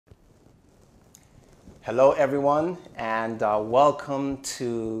Hello everyone, and welcome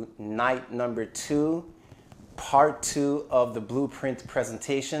to night number 2, part 2 of the blueprint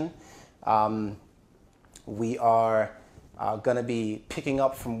presentation. We are going to be picking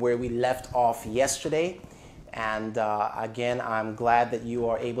up from where we left off yesterday, and again, I'm glad that you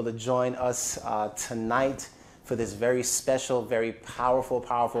are able to join us tonight for this very special, very powerful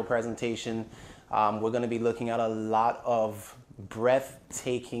presentation. We're going to be looking at a lot of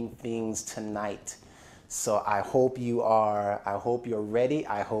breathtaking things tonight. So I hope you're ready.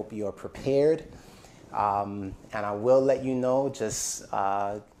 I hope you're prepared. And I will let you know, just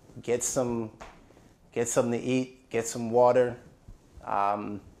get something to eat, get some water,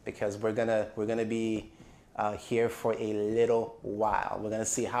 because we're gonna be here for a little while. We're gonna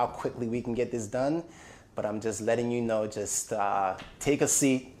see how quickly we can get this done, but I'm just letting you know, just take a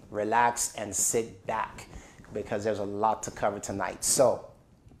seat, relax, and sit back, because there's a lot to cover tonight. So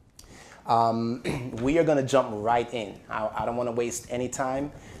we are going to jump right in. I don't want to waste any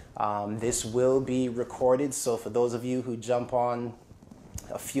time. This will be recorded, so for those of you who jump on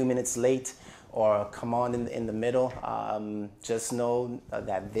a few minutes late or come on in the middle, just know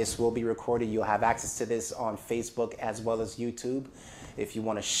that this will be recorded. You'll have access to this on Facebook as well as YouTube. If you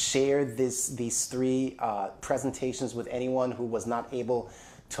want to share these three presentations with anyone who was not able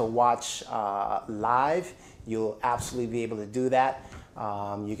to watch live, you'll absolutely be able to do that.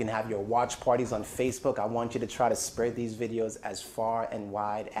 You can have your watch parties on Facebook. I want you to try to spread these videos as far and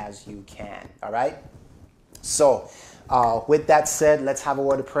wide as you can. All right? So with that said, let's have a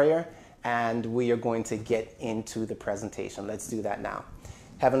word of prayer, and we are going to get into the presentation. Let's do that now.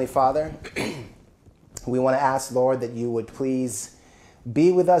 Heavenly Father, we want to ask, Lord, that you would please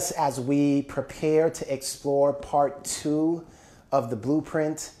be with us as we prepare to explore part 2 of the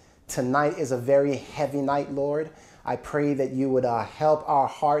blueprint. Tonight is a very heavy night, Lord. I pray that you would help our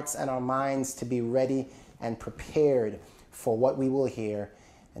hearts and our minds to be ready and prepared for what we will hear.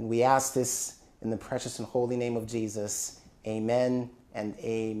 And we ask this in the precious and holy name of Jesus. Amen and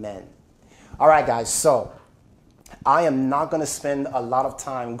amen. All right, guys. So I am not going to spend a lot of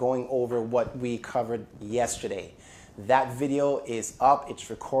time going over what we covered yesterday. That video is up.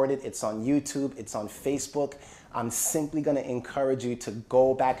 It's recorded. It's on YouTube. It's on Facebook. I'm simply going to encourage you to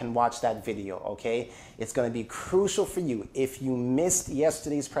go back and watch that video, okay? It's going to be crucial for you. If you missed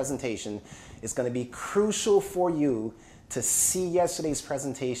yesterday's presentation, it's going to be crucial for you to see yesterday's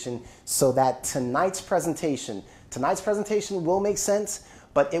presentation so that tonight's presentation will make sense,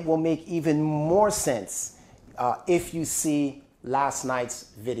 but it will make even more sense if you see last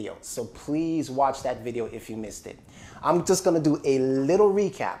night's video. So please watch that video if you missed it. I'm just going to do a little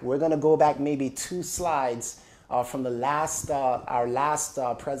recap. We're going to go back maybe 2 slides from the last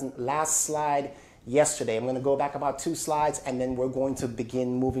slide yesterday. I'm going to go back about 2 slides, and then we're going to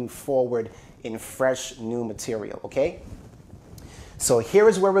begin moving forward in fresh new material, okay? So here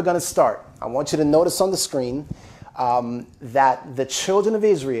is where we're going to start. I want you to notice on the screen that the children of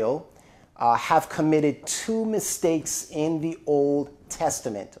Israel have committed 2 mistakes in the Old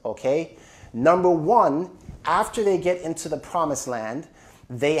Testament, okay? Number 1, after they get into the promised land,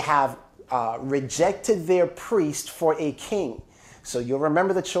 they have rejected their priest for a king. So you'll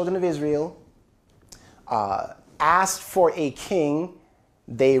remember the children of Israel asked for a king.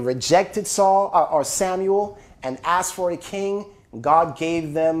 They rejected Samuel and asked for a king. God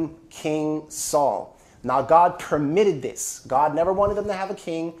gave them King Saul. Now God permitted this. God never wanted them to have a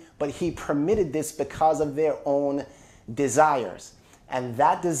king, but he permitted this because of their own desires. And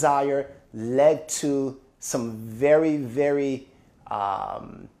that desire led to some very, very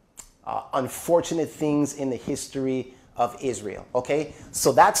unfortunate things in the history of Israel. Okay,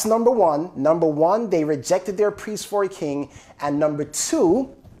 so that's number 1. Number 1, they rejected their priest for a king. And number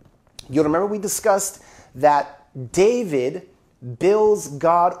 2, you'll remember we discussed that David builds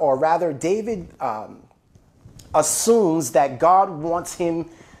God, or rather David assumes that God wants him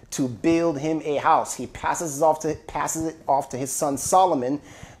to build him a house. He passes it off to his son Solomon.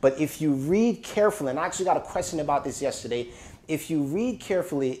 But if you read carefully, and I actually got a question about this yesterday, if you read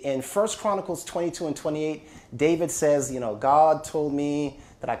carefully in 1 Chronicles 22 and 28, David says, God told me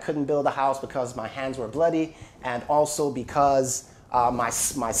that I couldn't build a house because my hands were bloody, and also because my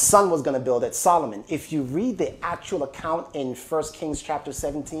son was going to build it, Solomon. If you read the actual account in 1 Kings chapter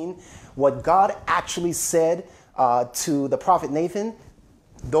 17, what God actually said to the prophet Nathan,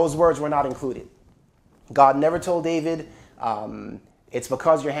 those words were not included. God never told David, it's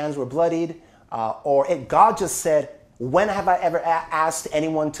because your hands were bloodied, God just said, when have I ever asked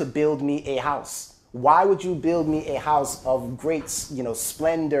anyone to build me a house? Why would you build me a house of great,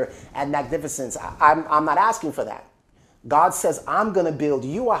 splendor and magnificence? I'm not asking for that. God says, I'm going to build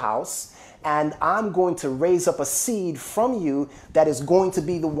you a house, and I'm going to raise up a seed from you that is going to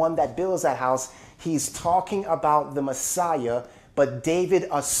be the one that builds that house. He's talking about the Messiah, but David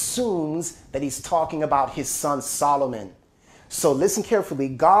assumes that he's talking about his son Solomon. So listen carefully.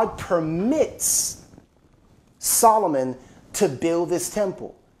 God permits Solomon to build this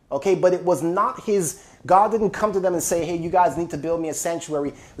temple. Okay, but it was not his. God didn't come to them and say, hey, you guys need to build me a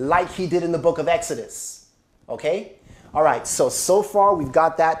sanctuary like he did in the book of Exodus. Okay? All right, so far we've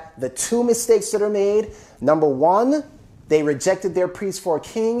got that. The two mistakes that are made. Number one, they rejected their priest for a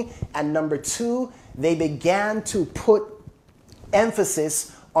king. And number two, they began to put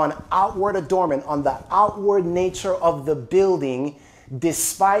emphasis on outward adornment, on the outward nature of the building,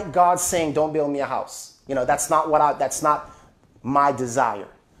 despite God saying, don't build me a house. You know, that's not my desire.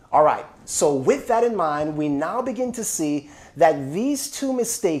 All right, so with that in mind, we now begin to see that these two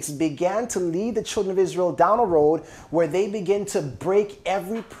mistakes began to lead the children of Israel down a road where they begin to break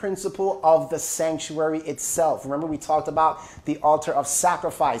every principle of the sanctuary itself. Remember, we talked about the altar of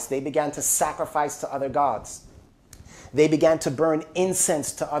sacrifice. They began to sacrifice to other gods. They began to burn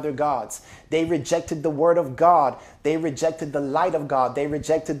incense to other gods. They rejected the word of God. They rejected the light of God. They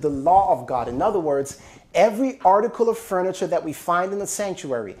rejected the law of God. In other words, every article of furniture that we find in the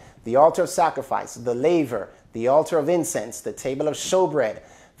sanctuary, the altar of sacrifice, the laver, the altar of incense, the table of showbread,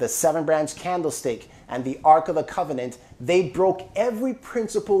 the 7-branch candlestick, and the Ark of the Covenant, they broke every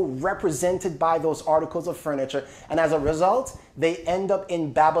principle represented by those articles of furniture. And as a result, they end up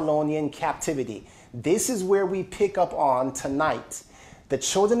in Babylonian captivity. This is where we pick up on tonight. The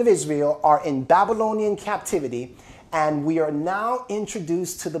children of Israel are in Babylonian captivity, and we are now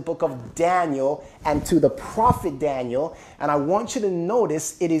introduced to the book of Daniel and to the prophet Daniel. And I want you to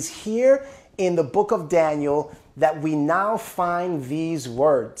notice it is here in the book of Daniel that we now find these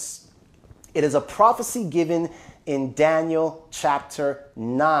words. It is a prophecy given in Daniel chapter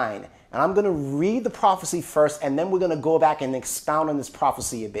 9. And I'm going to read the prophecy first, and then we're going to go back and expound on this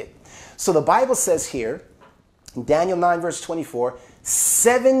prophecy a bit. So the Bible says here, in Daniel 9 verse 24,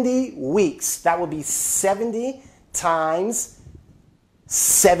 70 weeks. That would be 70 times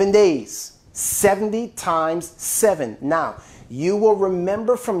 7 days. 70 times 7. Now, you will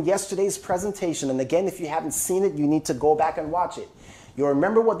remember from yesterday's presentation, and again, if you haven't seen it, you need to go back and watch it. You'll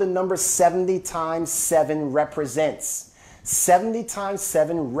remember what the number 70 times 7 represents. 70 times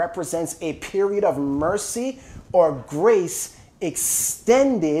 7 represents a period of mercy or grace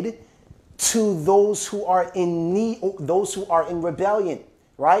extended to those who are in need, those who are in rebellion,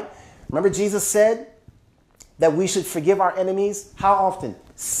 right? Remember Jesus said that we should forgive our enemies. How often?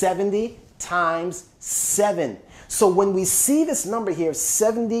 70 times 7. So when we see this number here,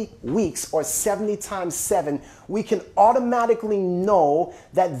 70 weeks or 70 times 7, we can automatically know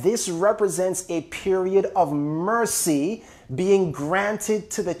that this represents a period of mercy being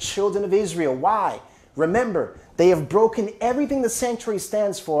granted to the children of Israel. Why? Remember, they have broken everything the sanctuary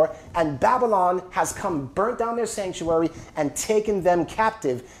stands for, and Babylon has come, burnt down their sanctuary, and taken them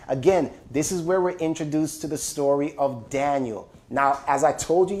captive. Again, this is where we're introduced to the story of Daniel. Now, as I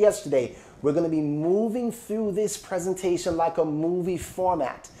told you yesterday, we're going to be moving through this presentation like a movie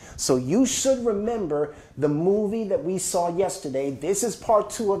format. So you should remember the movie that we saw yesterday. This is part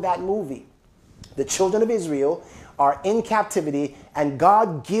 2 of that movie. The children of Israel are in captivity, and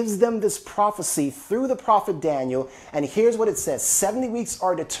God gives them this prophecy through the prophet Daniel. And here's what it says. 70 weeks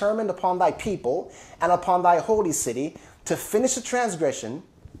are determined upon thy people and upon thy holy city to finish the transgression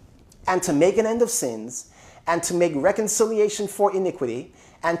and to make an end of sins and to make reconciliation for iniquity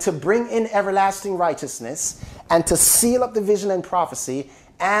and to bring in everlasting righteousness and to seal up the vision and prophecy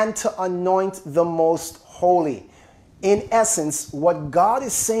and to anoint the most holy. In essence, what God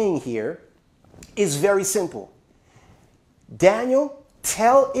is saying here is very simple. Daniel,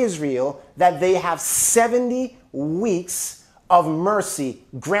 tell Israel that they have 70 weeks of mercy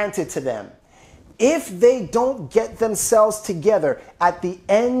granted to them. If they don't get themselves together at the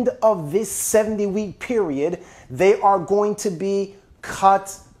end of this 70-week period, they are going to be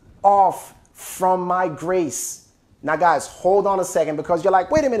cut off from my grace. Now, guys, hold on a second, because you're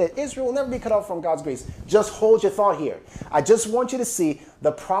like, wait a minute, Israel will never be cut off from God's grace. Just hold your thought here. I just want you to see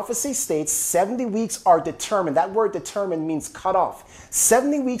the prophecy states 70 weeks are determined. That word determined means cut off.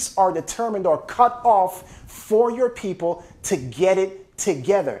 70 weeks are determined or cut off for your people to get it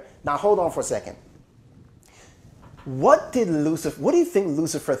together. Now, hold on for a second. What do you think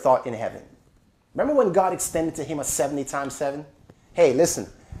Lucifer thought in heaven? Remember when God extended to him a 70 times 7? Hey, listen.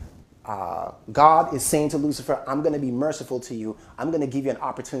 God is saying to Lucifer, I'm going to be merciful to you. I'm going to give you an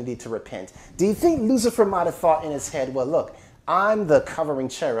opportunity to repent. Do you think Lucifer might have thought in his head, well, look, I'm the covering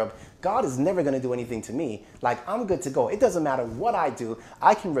cherub. God is never going to do anything to me. Like, I'm good to go. It doesn't matter what I do.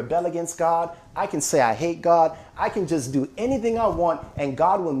 I can rebel against God. I can say I hate God. I can just do anything I want, and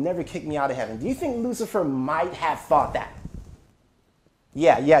God will never kick me out of heaven. Do you think Lucifer might have thought that?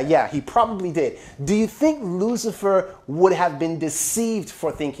 Yeah. He probably did. Do you think Lucifer would have been deceived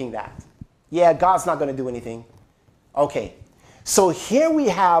for thinking that? Yeah, God's not going to do anything. Okay. So here we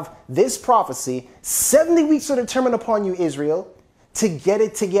have this prophecy. 70 weeks are determined upon you, Israel, to get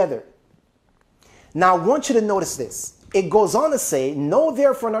it together. Now, I want you to notice this. It goes on to say, know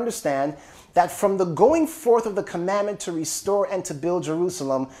therefore and understand that from the going forth of the commandment to restore and to build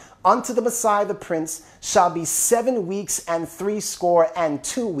Jerusalem unto the Messiah the Prince shall be 7 weeks and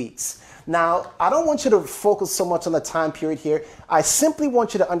 62 weeks. Now, I don't want you to focus so much on the time period here. I simply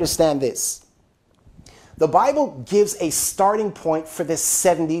want you to understand this. The Bible gives a starting point for this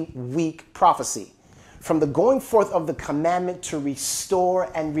 70-week prophecy. From the going forth of the commandment to restore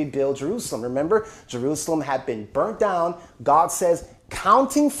and rebuild Jerusalem. Remember, Jerusalem had been burnt down. God says,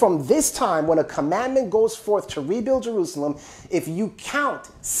 counting from this time when a commandment goes forth to rebuild Jerusalem, if you count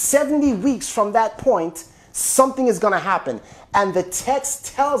 70 weeks from that point, something is going to happen. And the text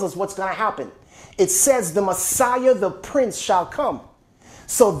tells us what's going to happen. It says the Messiah, the Prince, shall come.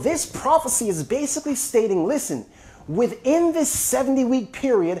 So this prophecy is basically stating, listen, within this 70-week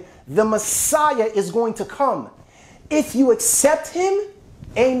period, the Messiah is going to come. If you accept him,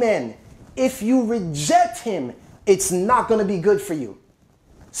 amen. If you reject him, it's not going to be good for you.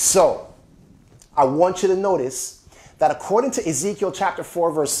 So, I want you to notice that according to Ezekiel chapter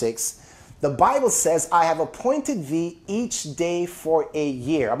 4, verse 6, the Bible says, I have appointed thee each day for a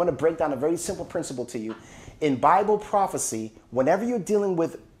year. I'm going to break down a very simple principle to you. In Bible prophecy, whenever you're dealing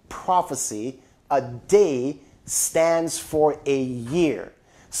with prophecy, a day stands for a year.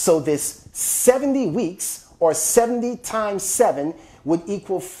 So this 70 weeks, or 70 times 7, would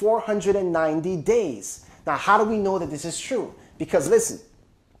equal 490 days. Now, how do we know that this is true? Because listen,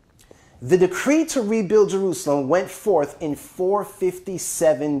 the decree to rebuild Jerusalem went forth in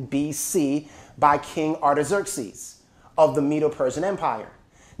 457 BC by King Artaxerxes of the Medo-Persian Empire.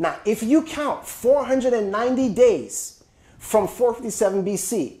 Now, if you count 490 days from 457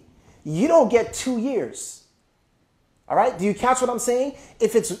 BC, you don't get 2 years. All right? Do you catch what I'm saying?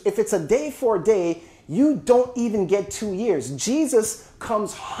 If it's a day for a day, you don't even get 2 years. Jesus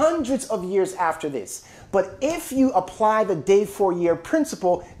comes hundreds of years after this. But if you apply the day for year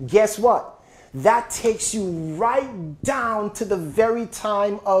principle, guess what? That takes you right down to the very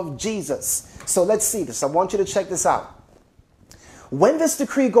time of Jesus. So let's see this. I want you to check this out. When this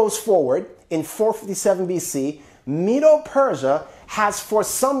decree goes forward in 457 BC, Medo-Persia has for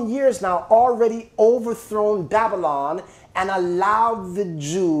some years now already overthrown Babylon and allowed the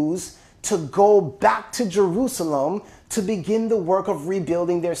Jews to go back to Jerusalem to begin the work of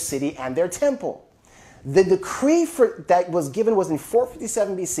rebuilding their city and their temple. The decree that was given was in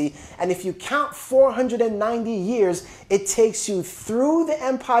 457 BC, and if you count 490 years, it takes you through the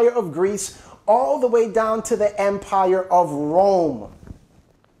Empire of Greece all the way down to the Empire of Rome.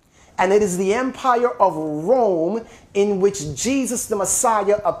 And it is the Empire of Rome in which Jesus the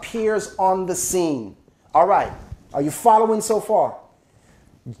Messiah appears on the scene. All right, are you following so far?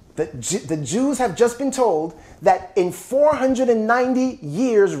 The Jews have just been told that in 490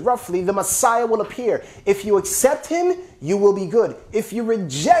 years, roughly, the Messiah will appear. If you accept him, you will be good. If you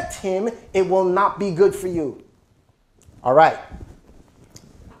reject him, it will not be good for you. All right.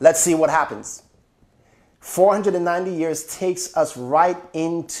 Let's see what happens. 490 years takes us right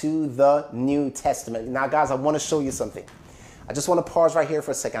into the New Testament. Now, guys, I want to show you something. I just want to pause right here for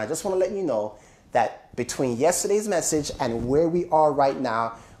a second. I just want to let you know that between yesterday's message and where we are right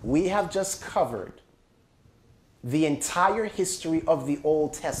now, we have just covered the entire history of the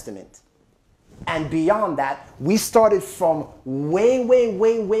Old Testament. And beyond that, we started from way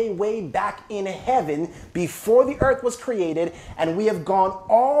back in heaven before the earth was created, and we have gone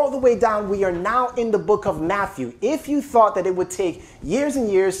all the way down. We are now in the book of Matthew. If you thought that it would take years and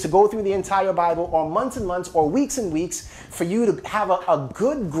years to go through the entire Bible, or months and months, or weeks and weeks for you to have a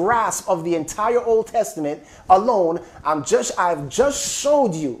good grasp of the entire Old Testament alone, I've just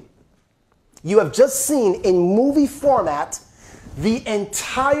showed you. You have just seen in movie format the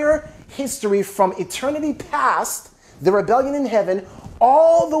entire history from eternity past, the rebellion in heaven,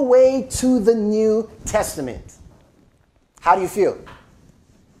 all the way to the New Testament. How do you feel?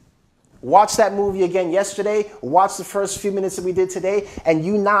 Watch that movie again yesterday, watch the first few minutes that we did today, and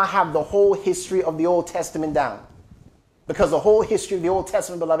you now have the whole history of the Old Testament down. Because the whole history of the Old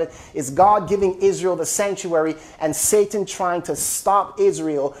Testament, beloved, is God giving Israel the sanctuary and Satan trying to stop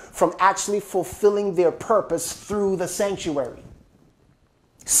Israel from actually fulfilling their purpose through the sanctuary.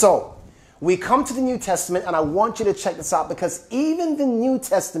 So, we come to the New Testament, and I want you to check this out because even the New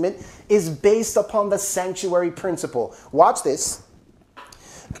Testament is based upon the sanctuary principle. Watch this.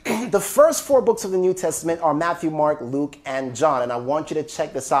 The first 4 books of the New Testament are Matthew, Mark, Luke, and John. And I want you to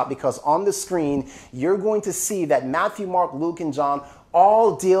check this out because on the screen, you're going to see that Matthew, Mark, Luke, and John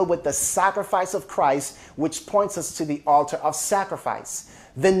all deal with the sacrifice of Christ, which points us to the altar of sacrifice.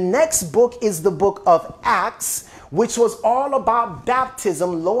 The next book is the book of Acts, which was all about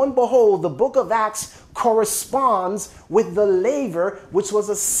baptism. Lo and behold, the book of Acts corresponds with the laver, which was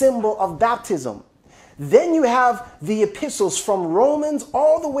a symbol of baptism. Then you have the epistles from Romans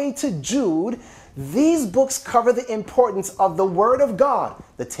all the way to Jude. These books cover the importance of the Word of God,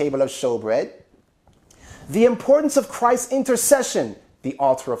 the table of showbread, the importance of Christ's intercession, the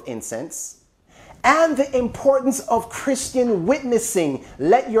altar of incense, and the importance of Christian witnessing.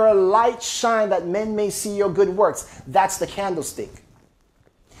 Let your light shine that men may see your good works. That's the candlestick.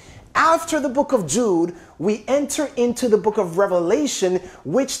 After the book of Jude, we enter into the book of Revelation,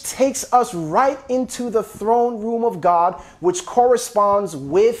 which takes us right into the throne room of God, which corresponds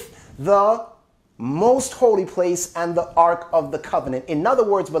with the most holy place and the Ark of the Covenant. In other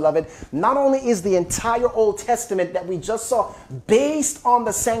words, beloved, not only is the entire Old Testament that we just saw based on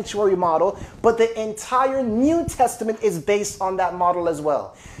the sanctuary model, but the entire New Testament is based on that model as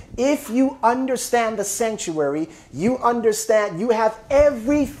well. If you understand the sanctuary, you understand, you have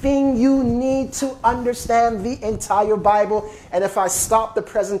everything you need to understand the entire Bible. And if I stop the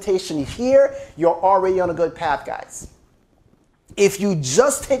presentation here, you're already on a good path, guys. If you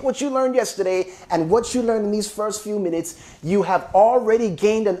just take what you learned yesterday and what you learned in these first few minutes, you have already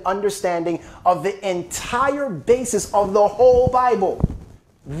gained an understanding of the entire basis of the whole Bible.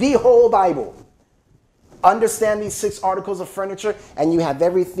 The whole Bible. Understand these 6 articles of furniture, and you have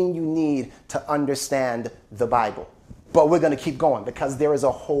everything you need to understand the Bible. But we're going to keep going because there is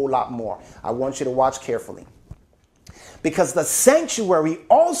a whole lot more. I want you to watch carefully. Because the sanctuary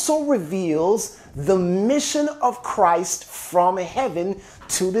also reveals the mission of Christ from heaven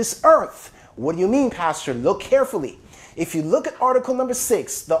to this earth. What do you mean, Pastor? Look carefully. If you look at article number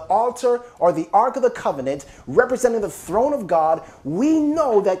 6, the altar or the Ark of the Covenant representing the throne of God, we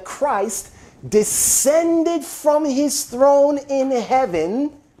know that Christ descended from his throne in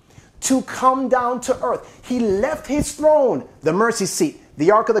heaven to come down to earth. He left his throne, the mercy seat,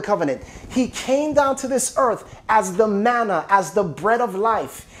 the Ark of the Covenant. He came down to this earth as the manna, as the bread of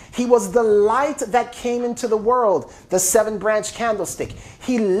life. He was the light that came into the world, the 7-branch candlestick.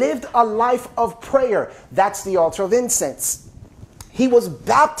 He lived a life of prayer. That's the altar of incense. He was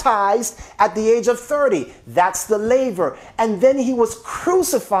baptized at the age of 30. That's the laver. And then he was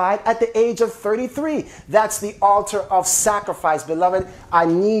crucified at the age of 33. That's the altar of sacrifice. Beloved, I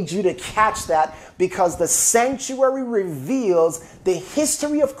need you to catch that because the sanctuary reveals the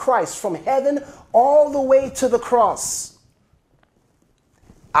history of Christ from heaven all the way to the cross.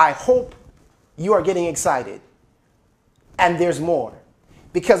 I hope you are getting excited. And there's more.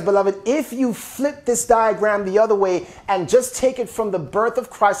 Because, beloved, if you flip this diagram the other way and just take it from the birth of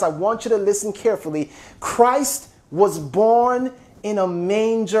Christ, I want you to listen carefully. Christ was born in a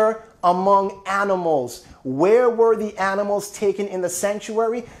manger among animals. Where were the animals taken in the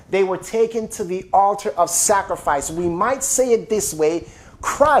sanctuary? They were taken to the altar of sacrifice. We might say it this way.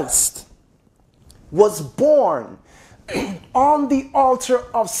 Christ was born on the altar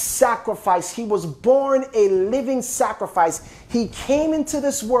of sacrifice. He was born a living sacrifice. He came into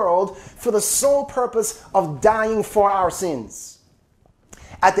this world for the sole purpose of dying for our sins.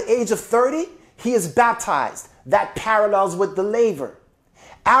 At the age of 30, he is baptized. That parallels with the laver.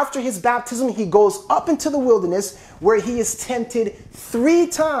 After his baptism, he goes up into the wilderness where he is tempted 3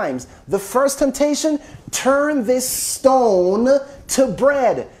 times. The first temptation, turn this stone to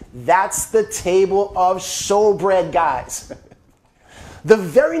bread. That's the table of showbread, guys. The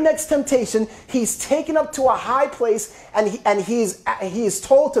very next temptation, he's taken up to a high place and he is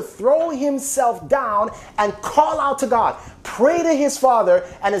told to throw himself down and call out to God. Pray to his Father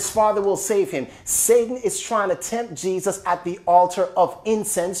and his Father will save him. Satan is trying to tempt Jesus at the altar of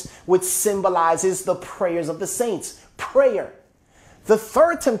incense, which symbolizes the prayers of the saints. Prayer. The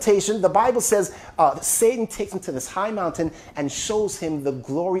third temptation, the Bible says, Satan takes him to this high mountain and shows him the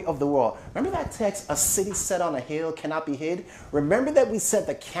glory of the world. Remember that text, a city set on a hill cannot be hid? Remember that we said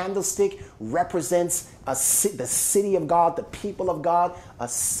the candlestick represents the city of God, the people of God? A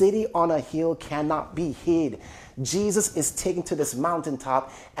city on a hill cannot be hid. Jesus is taken to this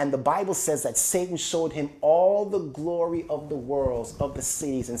mountaintop, and the Bible says that Satan showed him all the glory of the worlds, of the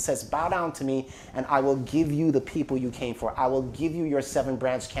cities, and says, bow down to me, and I will give you the people you came for. I will give you your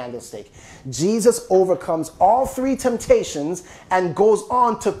 7-branch candlestick. Jesus overcomes all 3 temptations and goes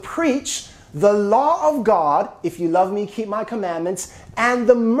on to preach the law of God, if you love me, keep my commandments, and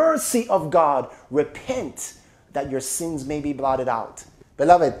the mercy of God, repent that your sins may be blotted out.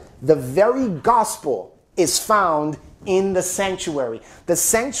 Beloved, the very gospel is found in the sanctuary. The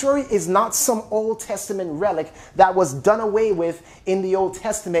sanctuary is not some Old Testament relic that was done away with in the Old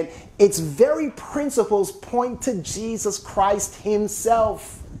Testament. Its very principles point to Jesus Christ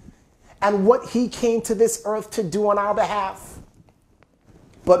himself and what he came to this earth to do on our behalf.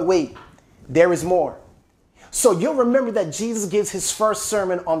 But wait, there is more. So you'll remember that Jesus gives his first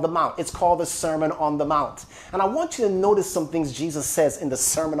sermon on the Mount. It's called the Sermon on the Mount. And I want you to notice some things Jesus says in the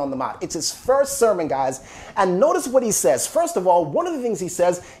Sermon on the Mount. It's his first sermon, guys. And notice what he says. First of all, one of the things he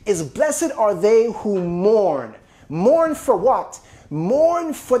says is, blessed are they who mourn. Mourn for what?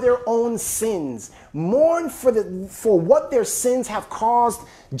 Mourn for their own sins. Mourn for what their sins have caused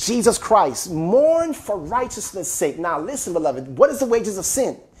Jesus Christ. Mourn for righteousness' sake. Now listen, beloved, what is the wages of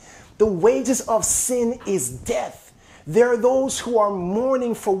sin? The wages of sin is death. There are those who are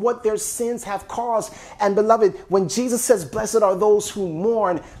mourning for what their sins have caused. And beloved, when Jesus says, blessed are those who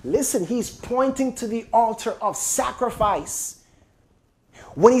mourn, listen, he's pointing to the altar of sacrifice.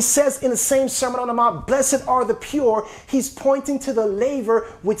 When he says in the same Sermon on the Mount, blessed are the pure, he's pointing to the laver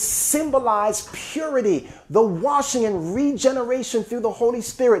which symbolized purity, the washing and regeneration through the Holy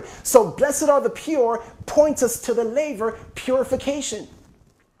Spirit. So blessed are the pure points us to the laver, purification.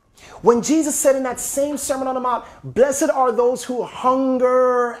 When Jesus said in that same Sermon on the Mount, blessed are those who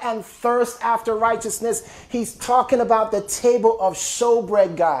hunger and thirst after righteousness, he's talking about the table of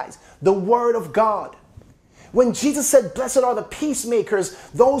showbread, guys, the word of God. When Jesus said, blessed are the peacemakers,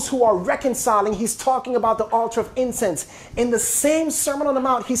 those who are reconciling, he's talking about the altar of incense. In the same Sermon on the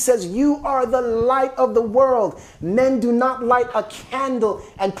Mount, he says, you are the light of the world. Men do not light a candle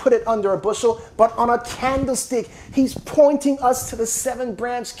and put it under a bushel, but on a candlestick. He's pointing us to the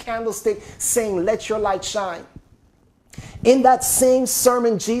 7-branch candlestick, saying, let your light shine. In that same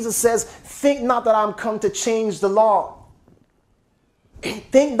sermon, Jesus says, think not that I'm come to change the law.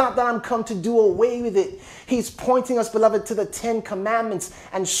 Think not that I'm come to do away with it. He's pointing us, beloved, to the 10 commandments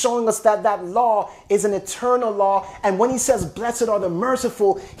and showing us that that law is an eternal law. And when he says, blessed are the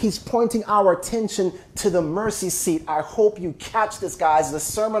merciful, he's pointing our attention to the mercy seat. I hope you catch this, guys. The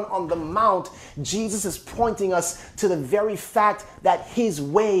Sermon on the Mount, Jesus is pointing us to the very fact that his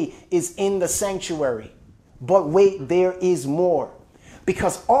way is in the sanctuary. But wait, there is more.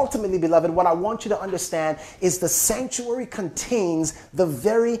 Because ultimately, beloved, what I want you to understand is the sanctuary contains the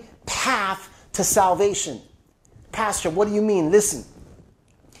very path to salvation. Pastor, what do you mean? Listen,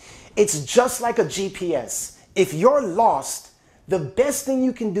 it's just like a GPS. If you're lost, the best thing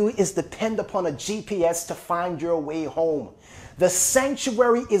you can do is depend upon a GPS to find your way home. The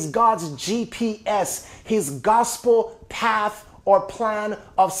sanctuary is God's GPS, his gospel path or plan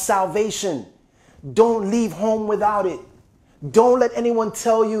of salvation. Don't leave home without it. Don't let anyone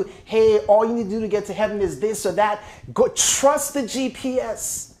tell you, hey, all you need to do to get to heaven is this or that. Go trust the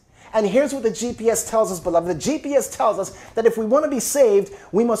GPS. And here's what the GPS tells us, beloved. The GPS tells us that if we want to be saved,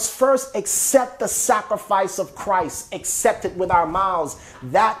 we must first accept the sacrifice of Christ. Accept it with our mouths.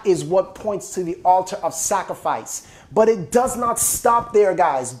 That is what points to the altar of sacrifice. But it does not stop there,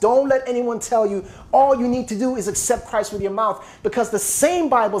 guys. Don't let anyone tell you all you need to do is accept Christ with your mouth, because the same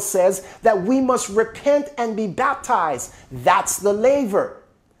Bible says that we must repent and be baptized. That's the laver.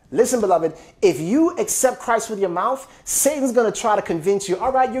 Listen, beloved, if you accept Christ with your mouth, Satan's going to try to convince you,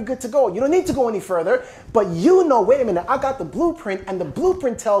 all right, you're good to go. You don't need to go any further. But you know, wait a minute, I got the blueprint, and the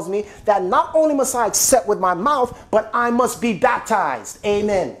blueprint tells me that not only must I accept with my mouth, but I must be baptized.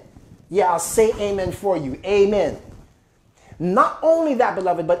 Amen. Yeah, I'll say amen for you. Amen. Not only that,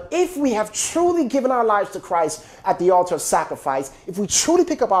 beloved, but if we have truly given our lives to Christ at the altar of sacrifice, if we truly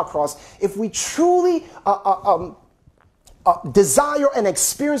pick up our cross, if we truly desire and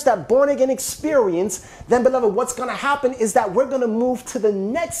experience that born-again experience, then, beloved, what's going to happen is that we're going to move to the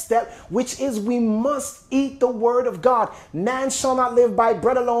next step, which is we must eat the word of God. Man shall not live by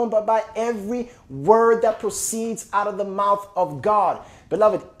bread alone, but by every word that proceeds out of the mouth of God.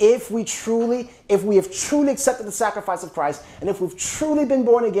 Beloved, if we have truly accepted the sacrifice of Christ, and if we've truly been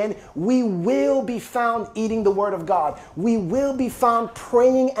born again, we will be found eating the word of God. We will be found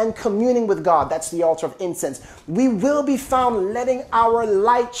praying and communing with God. That's the altar of incense. We will be found letting our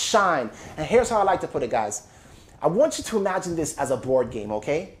light shine. And here's how I like to put it, guys. I want you to imagine this as a board game,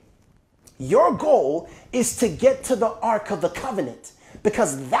 okay? Your goal is to get to the Ark of the Covenant,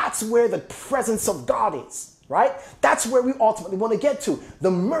 because that's where the presence of God is, right? That's where we ultimately want to get to, the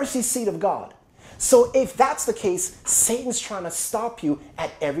mercy seat of God. So if that's the case, Satan's trying to stop you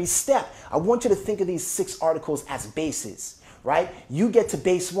at every step. I want you to think of these 6 articles as bases, right? You get to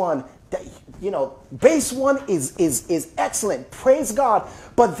base 1. Base 1 is excellent. Praise God.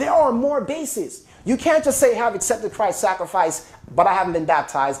 But there are more bases. You can't just say, have accepted Christ's sacrifice, but I haven't been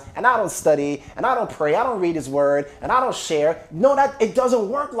baptized, and I don't study, and I don't pray, I don't read his word, and I don't share. No, it doesn't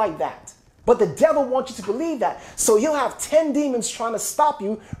work like that. But the devil wants you to believe that. So he'll have 10 demons trying to stop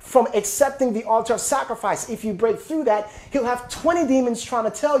you from accepting the altar of sacrifice. If you break through that, he'll have 20 demons trying to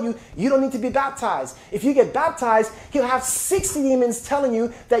tell you you don't need to be baptized. If you get baptized, he'll have 60 demons telling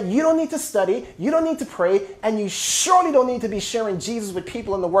you that you don't need to study, you don't need to pray, and you surely don't need to be sharing Jesus with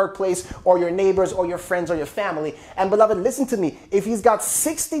people in the workplace or your neighbors or your friends or your family. And beloved, listen to me. If he's got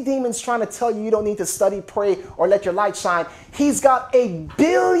 60 demons trying to tell you you don't need to study, pray, or let your light shine, he's got 1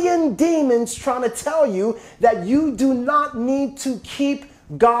 billion demons trying to tell you that you do not need to keep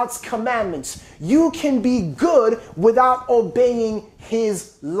God's commandments. You can be good without obeying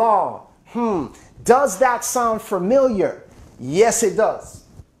his law. Does that sound familiar? Yes, it does.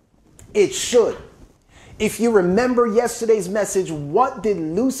 It should. If you remember yesterday's message, what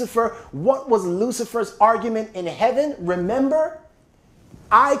was Lucifer's argument in heaven? Remember,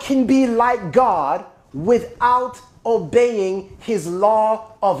 I can be like God without obeying his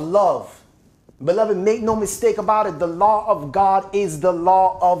law of love. Beloved, make no mistake about it. The law of God is the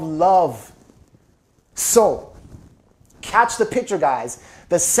law of love. So, catch the picture, guys.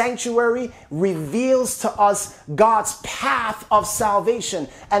 The sanctuary reveals to us God's path of salvation.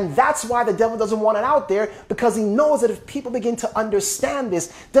 And that's why the devil doesn't want it out there, because he knows that if people begin to understand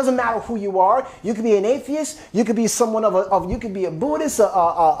this, doesn't matter who you are. You could be an atheist. You could be someone you could be a Buddhist,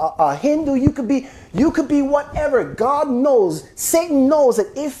 a Hindu. You could be whatever. God knows, Satan knows that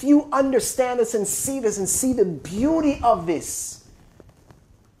if you understand this and see the beauty of this,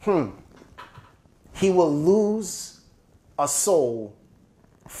 he will lose a soul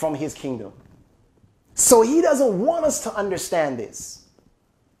from his kingdom. So he doesn't want us to understand this.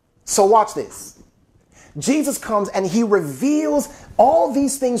 So watch this. Jesus comes and he reveals all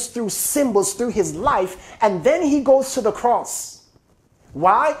these things through symbols, through his life, and then he goes to the cross.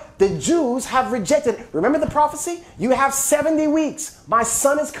 Why? The Jews have rejected. Remember the prophecy? You have 70 weeks. My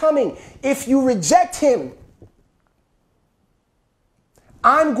son is coming. If you reject him,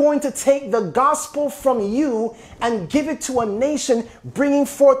 I'm going to take the gospel from you and give it to a nation, bringing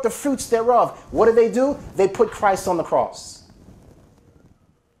forth the fruits thereof. What do? They put Christ on the cross.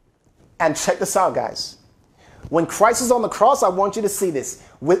 And check this out, guys. When Christ is on the cross, I want you to see this.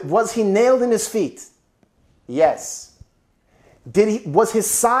 Was he nailed in his feet? Yes. Was his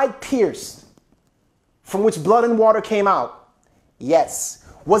side pierced, from which blood and water came out? Yes.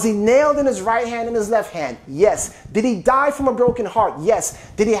 Was he nailed in his right hand and his left hand? Yes. Did he die from a broken heart?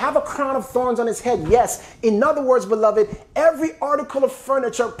 Yes. Did he have a crown of thorns on his head? Yes. In other words, beloved, every article of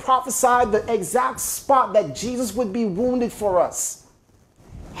furniture prophesied the exact spot that Jesus would be wounded for us.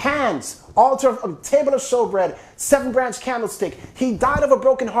 Hands, altar, table of showbread, 7-branch candlestick. He died of a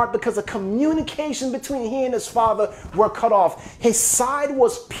broken heart because the communication between he and his Father were cut off. His side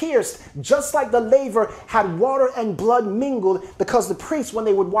was pierced, just like the laver had water and blood mingled, because the priests, when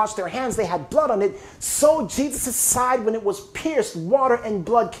they would wash their hands, they had blood on it. So Jesus' side, when it was pierced, water and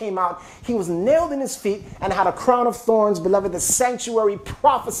blood came out. He was nailed in his feet and had a crown of thorns. Beloved, the sanctuary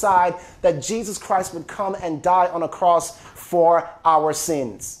prophesied that Jesus Christ would come and die on a cross for our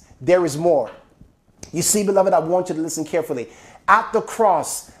sins. There is more. You see, beloved, I want you to listen carefully. At the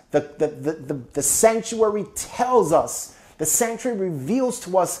cross, the sanctuary tells us, the sanctuary reveals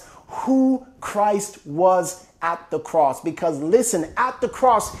to us who Christ was at the cross. Because listen, at the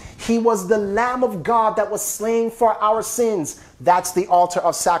cross, he was the Lamb of God that was slain for our sins. That's the altar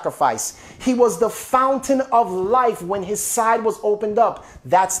of sacrifice. He was the fountain of life when his side was opened up.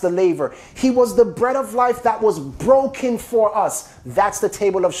 That's the laver. He was the bread of life that was broken for us. That's the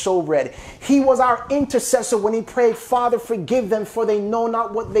table of showbread. He was our intercessor when he prayed, Father, forgive them, for they know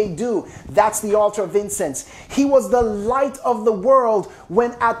not what they do. That's the altar of incense. He was the light of the world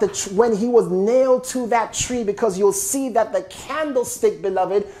when he was nailed to that tree, because you'll see that the candlestick,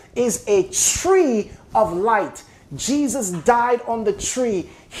 beloved, is a tree of light. Jesus died on the tree.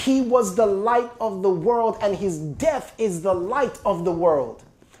 He was the light of the world, and his death is the light of the world.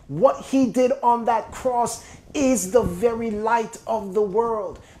 What he did on that cross is the very light of the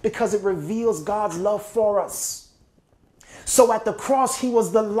world, because it reveals God's love for us. So at the cross, he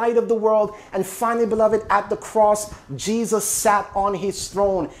was the light of the world. And finally, beloved, at the cross, Jesus sat on his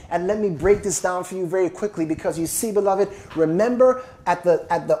throne. And let me break this down for you very quickly, because you see, beloved, remember at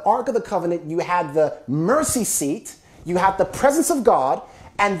the Ark of the Covenant, you had the mercy seat, you had the presence of God,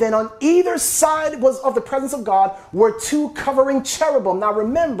 and then on either side of the presence of God were two covering cherubim. Now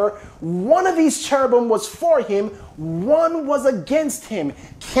remember, one of these cherubim was for him, one was against him.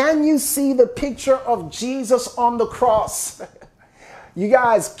 Can you see the picture of Jesus on the cross? You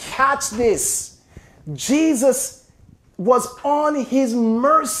guys, catch this. Jesus was on his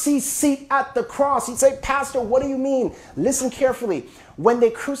mercy seat at the cross. You'd say, Pastor, what do you mean? Listen carefully. When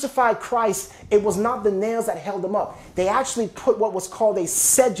they crucified Christ, it was not the nails that held him up. They actually put what was called a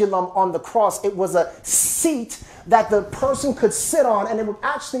sedulum on the cross. It was a seat that the person could sit on, and it would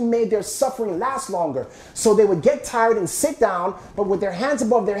actually made their suffering last longer. So they would get tired and sit down, but with their hands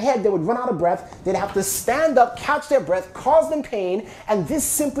above their head, they would run out of breath. They'd have to stand up, catch their breath, cause them pain, and this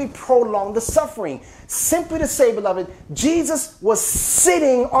simply prolonged the suffering. Simply to say, beloved, Jesus was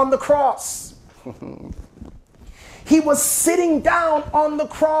sitting on the cross. He was sitting down on the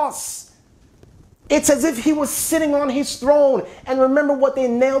cross. It's as if he was sitting on his throne. And remember what they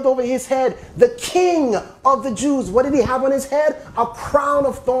nailed over his head. The King of the Jews. What did he have on his head? A crown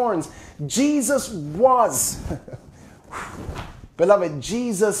of thorns. Jesus was, beloved,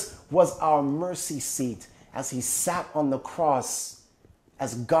 Jesus was our mercy seat as he sat on the cross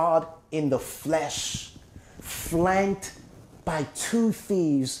as God in the flesh, flanked by two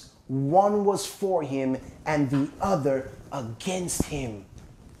thieves. One was for him and the other against him.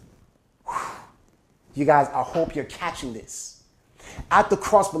 Whew. You guys, I hope you're catching this. At the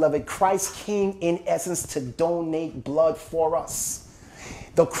cross, beloved, Christ came in essence to donate blood for us.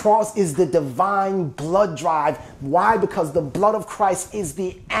 The cross is the divine blood drive. Why? Because the blood of Christ is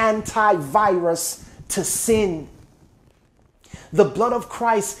the antivirus to sin. The blood of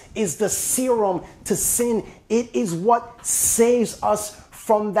Christ is the serum to sin. It is what saves us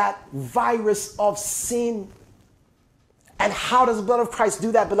from that virus of sin. And how does the blood of Christ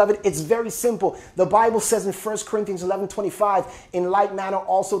do that, beloved? It's very simple. The Bible says in 1 Corinthians 11:25, in like manner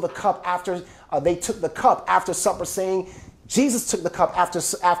also the cup after they took the cup after supper, saying, Jesus took the cup after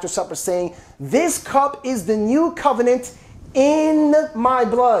supper, saying, this cup is the new covenant in my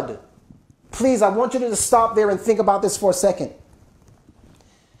blood. Please, I want you to just stop there and think about this for a second.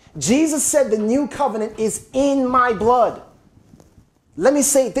 Jesus said the new covenant is in my blood. Let me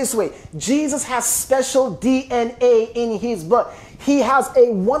say it this way. Jesus has special DNA in his blood. He has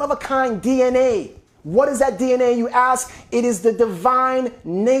a one-of-a-kind DNA. What is that DNA, you ask? It is the divine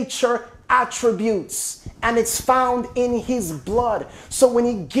nature attributes, and it's found in his blood. So when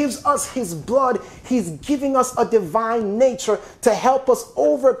he gives us his blood, he's giving us a divine nature to help us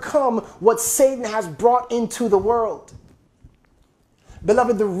overcome what Satan has brought into the world.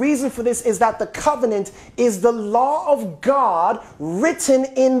 Beloved, the reason for this is that the covenant is the law of God written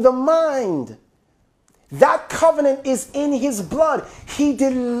in the mind. That covenant is in his blood. He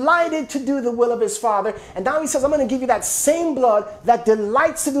delighted to do the will of his Father. And now he says, I'm going to give you that same blood that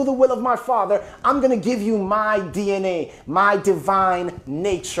delights to do the will of my Father. I'm going to give you my DNA, my divine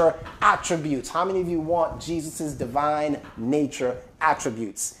nature attributes. How many of you want Jesus' divine nature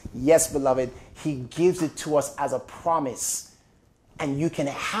attributes? Yes, beloved, he gives it to us as a promise. And you can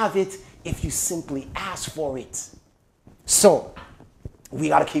have it if you simply ask for it. So, we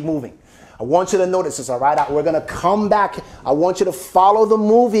got to keep moving. I want you to notice this, all right? We're going to come back. I want you to follow the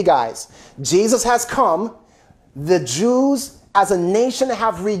movie, guys. Jesus has come. The Jews as a nation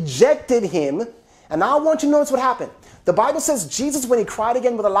have rejected him. And now I want you to notice what happened. The Bible says Jesus, when he cried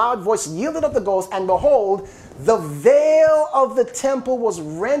again with a loud voice, yielded up the ghost, and behold, the veil of the temple was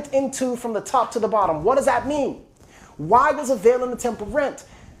rent in two from the top to the bottom. What does that mean? Why was a veil in the temple rent?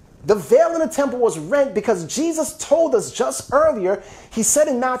 The veil in the temple was rent because Jesus told us just earlier, he said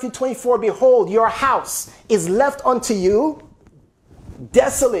in Matthew 24, behold, your house is left unto you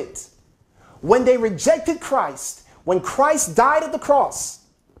desolate. When they rejected Christ, when Christ died at the cross,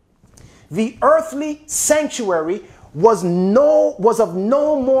 the earthly sanctuary was of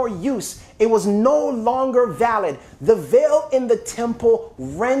no more use. It was no longer valid. The veil in the temple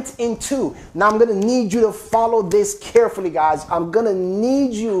rent in two. Now I'm going to need you to follow this carefully, guys. I'm going to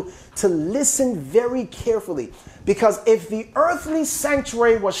need you to listen very carefully. Because if the earthly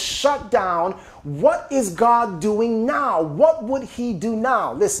sanctuary was shut down, what is God doing now? What would he do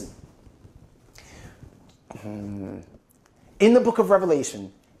now? Listen. In the book of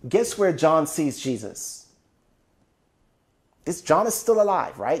Revelation, guess where John sees Jesus? This John is still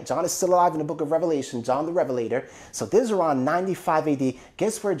alive, right? John is still alive in the book of Revelation, John the Revelator. So this is around 95 AD.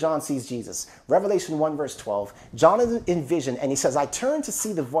 Guess where John sees Jesus? Revelation 1 verse 12. John is in vision and he says, I turned to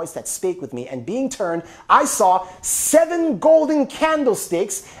see the voice that spake with me, and being turned, I saw 7 golden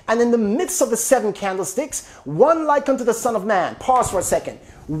candlesticks, and in the midst of the 7 candlesticks, one like unto the Son of Man. Pause for a second.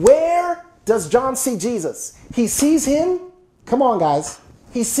 Where does John see Jesus? He sees him, come on guys,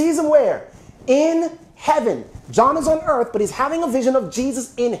 he sees him where? In heaven. John is on earth, but he's having a vision of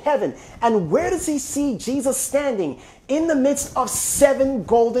Jesus in heaven. And where does he see Jesus standing? In the midst of 7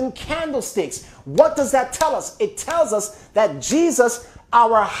 golden candlesticks. What does that tell us? It tells us that Jesus,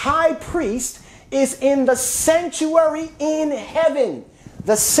 our high priest, is in the sanctuary in heaven.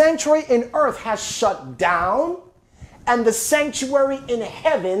 The sanctuary in earth has shut down, and the sanctuary in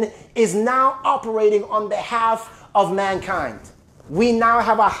heaven is now operating on behalf of mankind. We now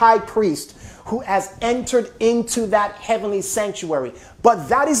have a high priest who has entered into that heavenly sanctuary. But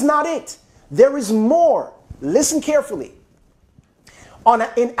that is not it. There is more. Listen carefully.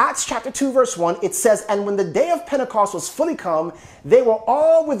 In Acts chapter 2 verse 1, it says, and when the day of Pentecost was fully come, they were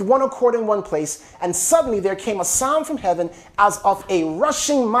all with one accord in one place, and suddenly there came a sound from heaven as of a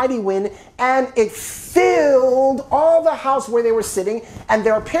rushing mighty wind, and it filled all the house where they were sitting, and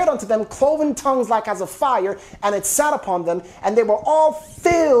there appeared unto them cloven tongues like as of fire, and it sat upon them, and they were all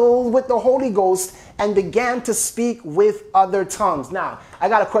filled with the Holy Ghost, and began to speak with other tongues. Now, I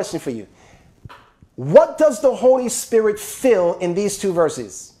got a question for you. What does the Holy Spirit fill in these 2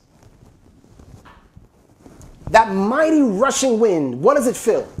 verses? That mighty rushing wind, what does it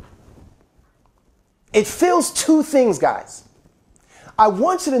fill? It fills 2 things, guys. I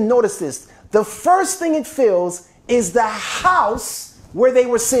want you to notice this. The first thing it fills is the house where they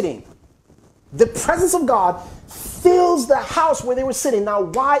were sitting. The presence of God fills the house where they were sitting. Now,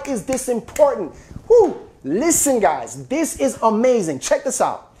 why is this important? Whew. Listen, guys, this is amazing. Check this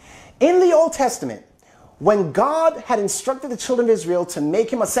out. In the Old Testament, when God had instructed the children of Israel to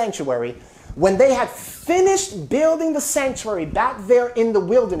make him a sanctuary, when they had finished building the sanctuary back there in the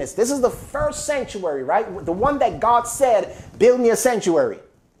wilderness, this is the first sanctuary, right? The one that God said, build me a sanctuary.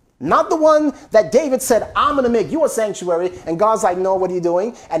 Not the one that David said, I'm going to make you a sanctuary. And God's like, no, what are you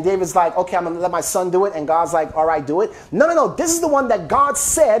doing? And David's like, okay, I'm going to let my son do it. And God's like, all right, do it. No. This is the one that God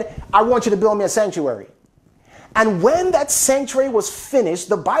said, I want you to build me a sanctuary. And when that sanctuary was finished,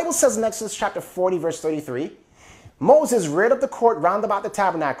 the Bible says in Exodus chapter 40, verse 33, Moses reared up the court round about the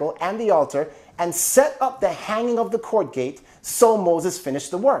tabernacle and the altar and set up the hanging of the court gate. So Moses finished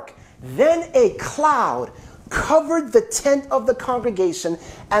the work. Then a cloud covered the tent of the congregation,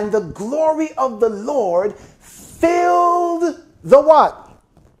 and the glory of the Lord filled the what?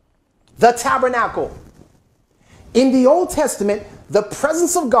 The tabernacle. In the Old Testament, the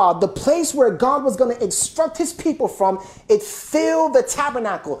presence of God, the place where God was going to instruct his people from, it filled the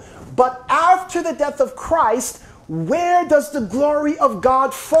tabernacle. But after the death of Christ, where does the glory of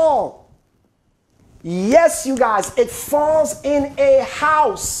God fall? Yes, you guys, it falls in a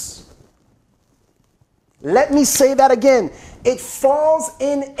house. Let me say that again. It falls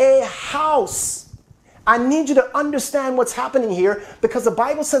in a house. I need you to understand what's happening here, because the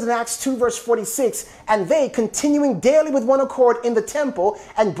Bible says in Acts 2 verse 46, and they, continuing daily with one accord in the temple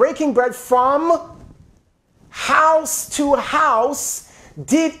and breaking bread from house to house,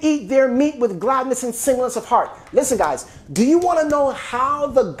 did eat their meat with gladness and singleness of heart. Listen, guys, do you want to know how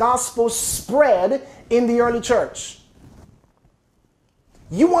the gospel spread in the early church?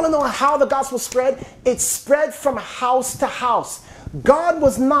 You want to know how the gospel spread? It spread from house to house. God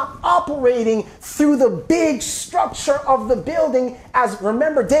was not operating through the big structure of the building as,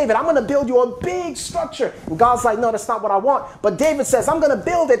 remember David, I'm going to build you a big structure. And God's like, no, that's not what I want. But David says, I'm going to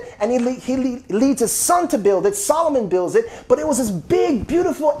build it. And he leads his son to build it. Solomon builds it. But it was this big,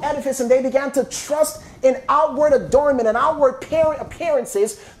 beautiful edifice. And they began to trust in outward adornment and outward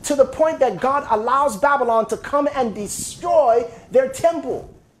appearances, to the point that God allows Babylon to come and destroy their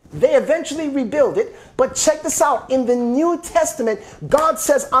temple. They eventually rebuild it. But check this out. In the New Testament, God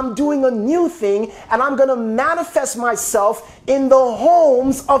says, I'm doing a new thing, and I'm going to manifest myself in the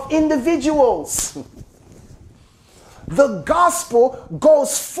homes of individuals. The gospel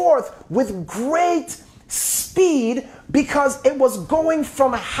goes forth with great speed because it was going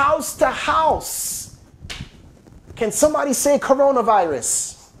from house to house. Can somebody say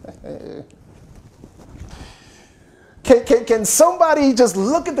coronavirus? Can somebody just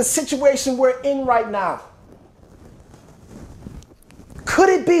look at the situation we're in right now? Could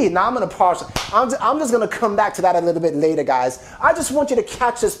it be? Now I'm going to pause. I'm just going to come back to that a little bit later, guys. I just want you to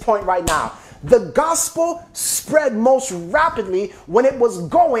catch this point right now. The gospel spread most rapidly when it was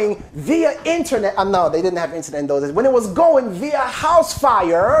going via internet. No, they didn't have internet in those days. When it was going via house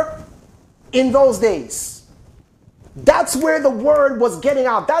fire in those days. That's where the word was getting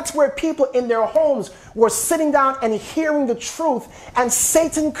out. That's where people in their homes were sitting down and hearing the truth, and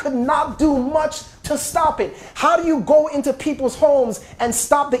Satan could not do much to stop it. How do you go into people's homes and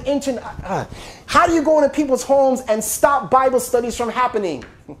stop the internet? How do you go into people's homes and stop Bible studies from happening?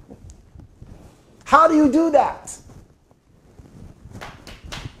 How do you do that?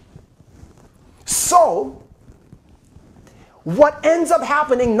 So, what ends up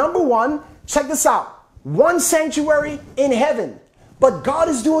happening, number one, check this out. One sanctuary in heaven, but God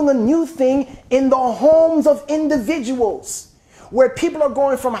is doing a new thing in the homes of individuals, where people are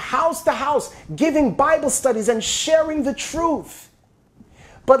going from house to house, giving Bible studies and sharing the truth.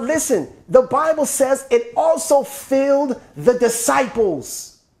 But listen, the Bible says it also filled the disciples.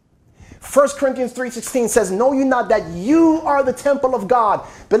 1 Corinthians 3:16 says, know you not that you are the temple of God,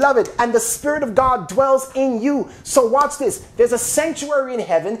 beloved, and the Spirit of God dwells in you. So watch this. There's a sanctuary in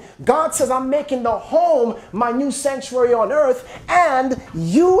heaven. God says, I'm making the home my new sanctuary on earth, and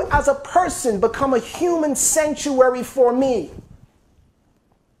you as a person become a human sanctuary for me.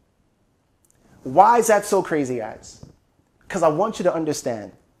 Why is that so crazy, guys? Because I want you to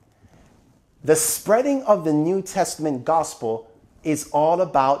understand, the spreading of the New Testament gospel is all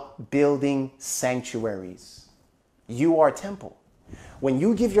about building sanctuaries. You are a temple. When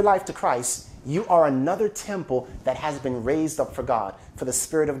you give your life to Christ, you are another temple that has been raised up for God, for the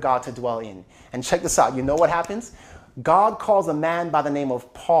Spirit of God to dwell in. And check this out. You know what happens? God calls a man by the name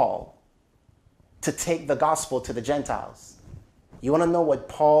of Paul to take the gospel to the Gentiles. You want to know what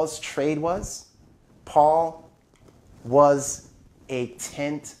Paul's trade was? Paul was a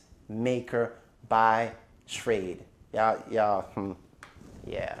tent maker by trade. Yeah.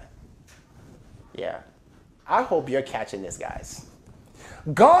 I hope you're catching this, guys.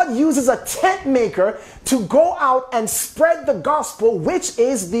 God uses a tent maker to go out and spread the gospel, which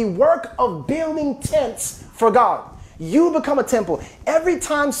is the work of building tents for God. You become a temple. Every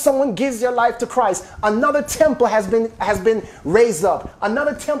time someone gives their life to Christ, another temple has been raised up.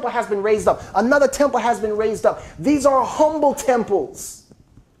 Another temple has been raised up. Another temple has been raised up. These are humble temples.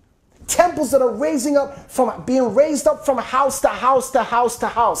 Temples that are being raised up from house to house to house to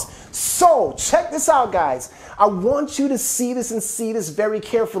house. So, check this out, guys. I want you to see this and see this very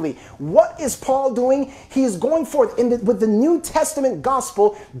carefully. What is Paul doing? He is going forth with the New Testament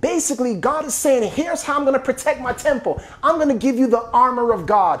gospel. Basically, God is saying, here's how I'm going to protect my temple. I'm going to give you the armor of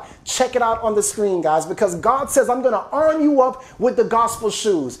God. Check it out on the screen, guys, because God says, I'm going to arm you up with the gospel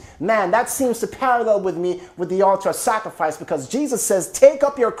shoes. Man, that seems to parallel with me with the altar of sacrifice, because Jesus says, take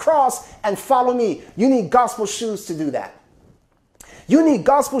up your cross and follow me. You need gospel shoes to do that. You need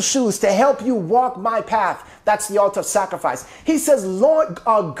gospel shoes to help you walk my path. That's the altar of sacrifice. He says, Lord,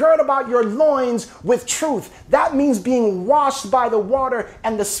 gird about your loins with truth. That means being washed by the water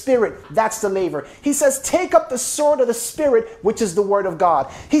and the Spirit. That's the laver. He says, take up the sword of the Spirit, which is the word of God.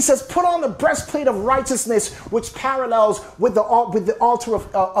 He says, put on the breastplate of righteousness, which parallels with the altar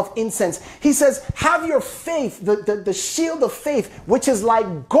of incense. He says, have your faith, the shield of faith, which is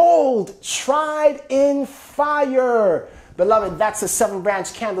like gold tried in fire. Beloved, that's a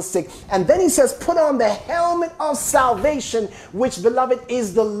 7-branch candlestick. And then he says, put on the helmet of salvation, which, beloved,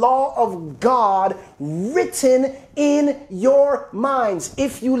 is the law of God written in your minds.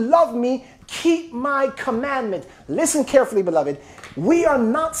 If you love me, keep my commandment. Listen carefully, beloved. We are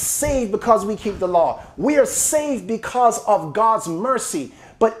not saved because we keep the law. We are saved because of God's mercy.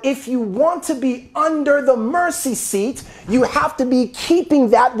 But if you want to be under the mercy seat, you have to be keeping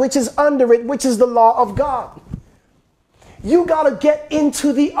that which is under it, which is the law of God. You got to get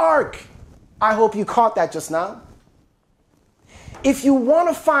into the ark. I hope you caught that just now. If you want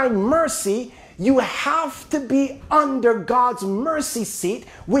to find mercy, you have to be under God's mercy seat,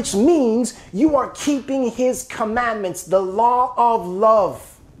 which means you are keeping his commandments, the law of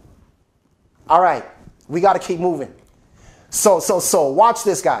love. All right, we got to keep moving. So watch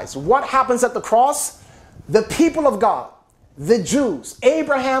this, guys. What happens at the cross? The people of God, the Jews,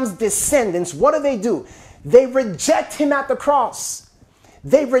 Abraham's descendants, what do? They reject him at the cross.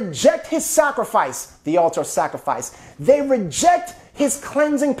 They reject his sacrifice, the altar of sacrifice. They reject his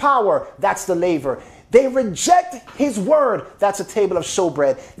cleansing power, that's the laver. They reject his word, that's a table of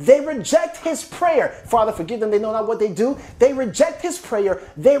showbread. They reject his prayer. Father, forgive them, they know not what they do. They reject his prayer.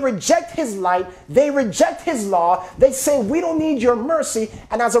 They reject his light. They reject his law. They say, we don't need your mercy.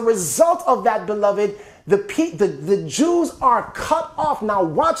 And as a result of that, beloved, the Jews are cut off. Now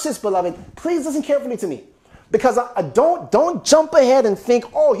watch this, beloved. Please listen carefully to me. Because don't jump ahead and think,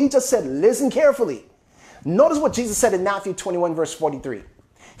 oh, he just said, listen carefully. Notice what Jesus said in Matthew 21, verse 43.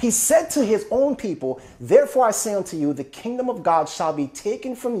 He said to his own people, therefore I say unto you, the kingdom of God shall be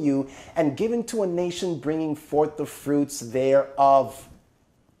taken from you and given to a nation bringing forth the fruits thereof.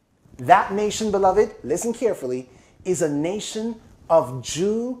 That nation, beloved, listen carefully, is a nation of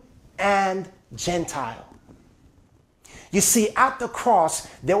Jew and Gentile. You see, at the cross,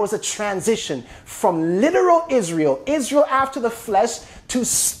 there was a transition from literal Israel, Israel after the flesh, to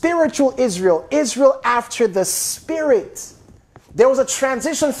spiritual Israel, Israel after the spirit. There was a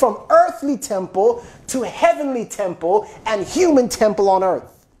transition from earthly temple to heavenly temple and human temple on earth.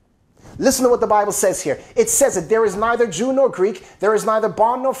 Listen to what the Bible says here. It says that there is neither Jew nor Greek, there is neither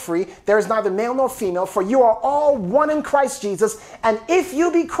bond nor free, there is neither male nor female, for you are all one in Christ Jesus. And if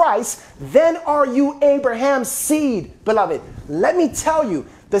you be Christ, then are you Abraham's seed, beloved. Let me tell you,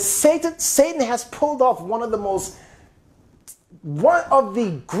 Satan has pulled off one of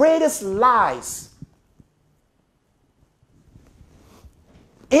the greatest lies.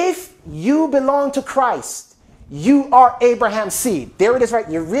 If you belong to Christ, you are Abraham's seed. There it is, right?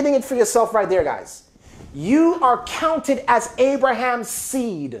 You're reading it for yourself right there, guys. You are counted as Abraham's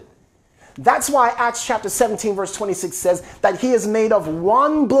seed. That's why Acts chapter 17, verse 26 says that he is made of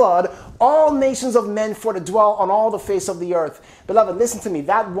one blood, all nations of men for to dwell on all the face of the earth. Beloved, listen to me.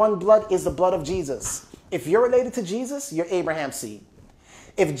 That one blood is the blood of Jesus. If you're related to Jesus, you're Abraham's seed.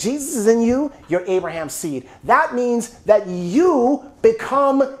 If Jesus is in you, you're Abraham's seed. That means that you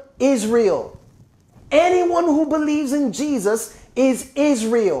become Israel. Anyone who believes in Jesus is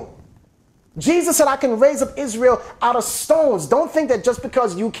Israel. Jesus said, I can raise up Israel out of stones. Don't think that just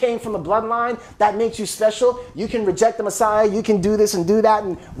because you came from the bloodline, that makes you special. You can reject the Messiah. You can do this and do that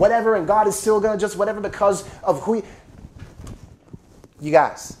and whatever. And God is still going to just whatever because of who you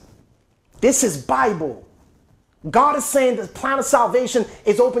guys, this is Bible. God is saying the plan of salvation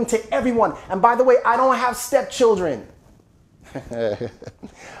is open to everyone. And by the way, I don't have stepchildren.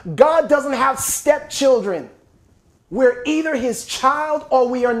 God doesn't have stepchildren. We're either his child or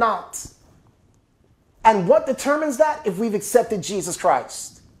we are not. And what determines that? If we've accepted Jesus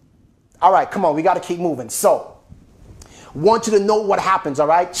Christ. All right, come on, we got to keep moving. So, want you to know what happens, all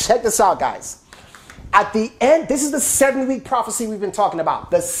right? Check this out, guys. At the end, this is the 70-week prophecy we've been talking about.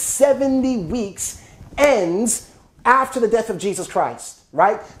 The 70 weeks ends after the death of Jesus Christ.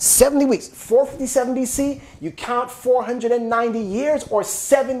 Right? 70 weeks, 457 BC, you count 490 years or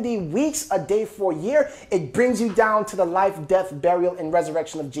 70 weeks, a day for a year. It brings you down to the life, death, burial, and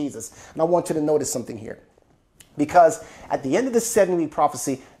resurrection of Jesus. And I want you to notice something here. Because at the end of the 70-week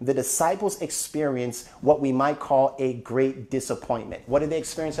prophecy, the disciples experience what we might call a great disappointment. What did they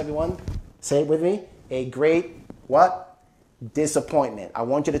experience, everyone? Say it with me. A great what? Disappointment. I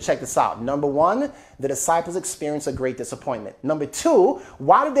want you to check this out. Number one, the disciples experienced a great disappointment. Number two,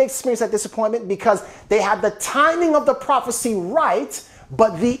 why did they experience that disappointment? Because they had the timing of the prophecy right,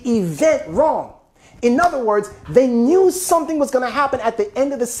 but the event wrong. In other words, they knew something was going to happen at the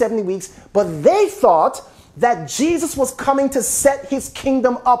end of the 70 weeks, but they thought that Jesus was coming to set his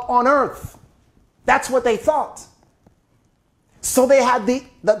kingdom up on earth. That's what they thought. So they had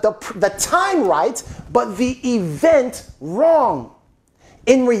the time right, but the event wrong.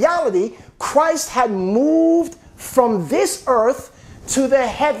 In reality, Christ had moved from this earth to the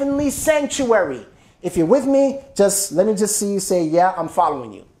heavenly sanctuary. If you're with me, let me see you say, yeah, I'm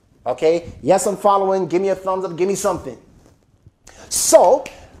following you. Okay? Yes, I'm following. Give me a thumbs up. Give me something. So,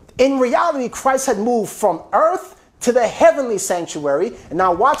 in reality, Christ had moved from earth to the heavenly sanctuary. And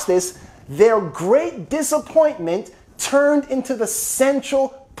now watch this. Their great disappointment turned into the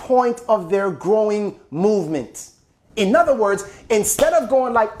central point of their growing movement. In other words, instead of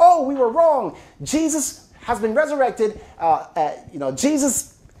going like, oh, we were wrong, Jesus has been resurrected,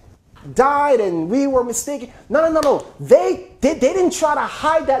 Jesus died and we were mistaken. No. They didn't try to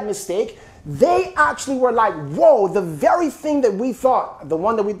hide that mistake. They actually were like, whoa, the very thing that we thought, the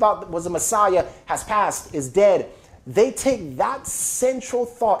one that we thought was the Messiah has passed, is dead. They take that central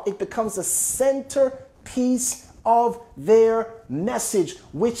thought. It becomes the centerpiece of their message,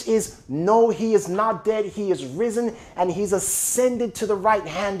 which is, no, he is not dead, he is risen, and he's ascended to the right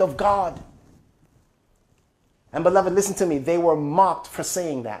hand of God. And beloved, listen to me, they were mocked for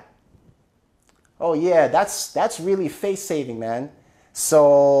saying that. Oh yeah, that's really faith saving, man.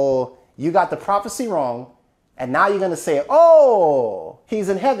 So you got the prophecy wrong, and now you're going to say, oh, he's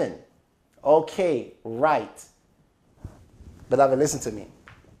in heaven. Okay, right. Beloved, listen to me.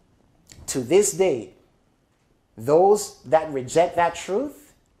 To this day, those that reject that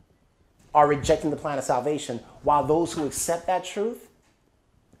truth are rejecting the plan of salvation, while those who accept that truth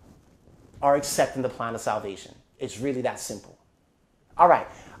are accepting the plan of salvation. It's really that simple. All right.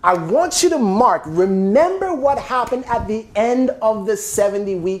 I want you to mark, remember what happened at the end of the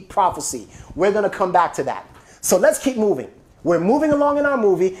 70-week prophecy. We're going to come back to that. So let's keep moving. We're moving along in our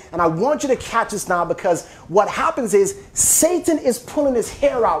movie, and I want you to catch this now, because what happens is Satan is pulling his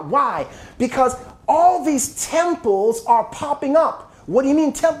hair out. Why? Because all these temples are popping up. What do you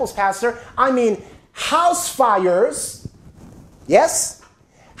mean temples, Pastor? I mean house fires. Yes?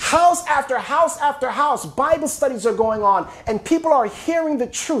 House after house after house, Bible studies are going on, and people are hearing the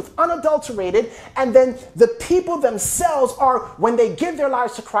truth unadulterated. And then the people themselves are, when they give their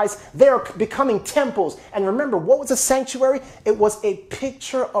lives to Christ, they're becoming temples. And remember, what was a sanctuary? It was a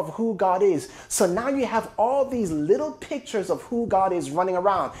picture of who God is. So now you have all these little pictures of who God is running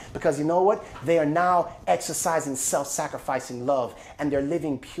around, because you know what? They are now exercising self-sacrificing love, and they're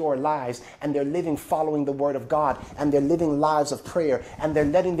living pure lives, and they're living following the word of God, and they're living lives of prayer, and they're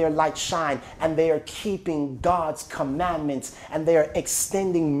letting their light shine, and they are keeping God's commandments, and they are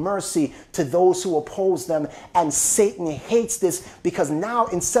extending mercy to those who oppose them. And Satan hates this, because now,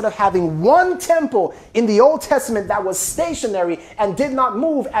 instead of having one temple in the Old Testament that was stationary and did not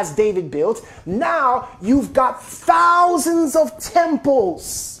move as David built, now you've got thousands of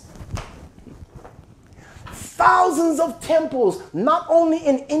temples. Thousands of temples, not only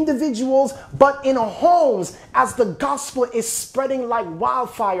in individuals, but in homes, as the gospel is spreading like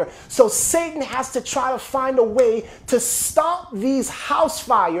wildfire. So Satan has to try to find a way to stop these house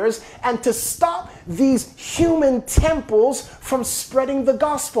fires and to stop these human temples from spreading the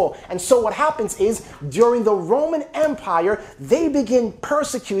gospel. And so what happens is, during the Roman Empire, they begin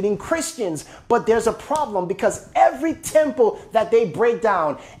persecuting Christians. But there's a problem, because every temple that they break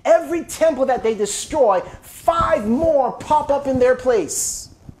down, every temple that they destroy, 5 more pop up in their place.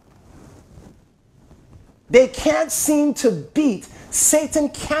 They can't seem to beat, Satan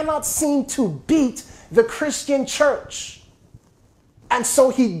cannot seem to beat the Christian church. And so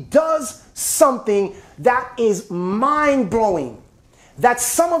he does something that is mind-blowing, that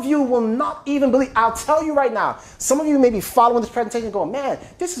some of you will not even believe. I'll tell you right now, some of you may be following this presentation and going, man,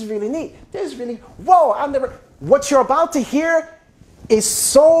 this is really neat. This is really, whoa, I've never, what you're about to hear is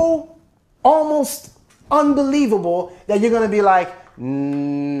so almost unbelievable that you're going to be like,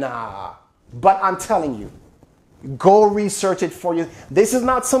 nah. But I'm telling you, go research it for you. This is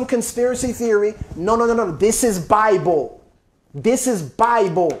not some conspiracy theory. No, no, no, no. This is Bible. This is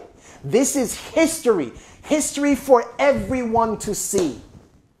Bible. This is history. History for everyone to see.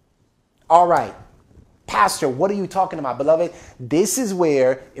 All right. Pastor, what are you talking about, beloved? This is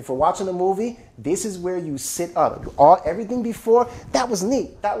where, if we're watching a movie, this is where you sit up. Everything before, that was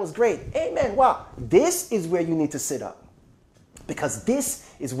neat. That was great. Amen. Wow. This is where you need to sit up, because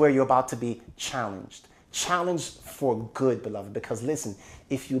this is where you're about to be challenged. Challenged for good, beloved. Because listen,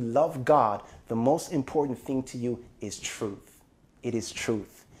 if you love God, the most important thing to you is truth. It is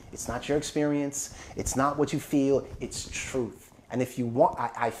truth. It's not your experience. It's not what you feel. It's truth. And if you want,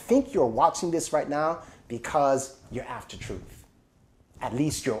 I think you're watching this right now because you're after truth. At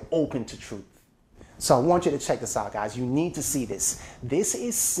least you're open to truth. So I want you to check this out, guys. You need to see this. This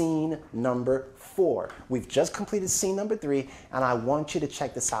is scene number 4. We've just completed scene number 3, and I want you to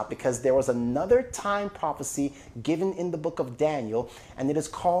check this out, because there was another time prophecy given in the book of Daniel, and it is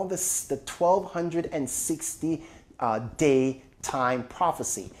called the 1260 day time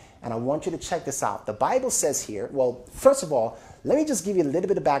prophecy. And I want you to check this out. The Bible says here, well, first of all, let me just give you a little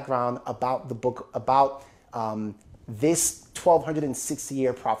bit of background about the book, about this 1260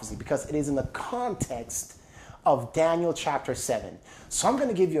 year prophecy, because it is in the context of Daniel chapter 7. So I'm going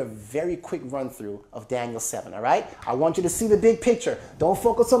to give you a very quick run through of Daniel 7, all right? I want you to see the big picture. Don't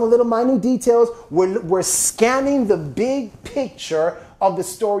focus on the little minute details. We're scanning the big picture of the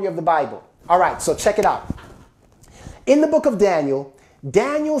story of the Bible. All right, so check it out. In the book of Daniel,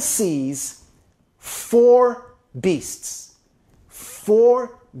 Daniel sees 4 beasts.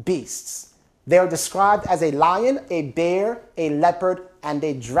 4 beasts. They are described as a lion, a bear, a leopard, and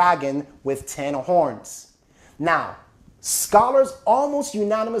a dragon with 10 horns. Now, scholars almost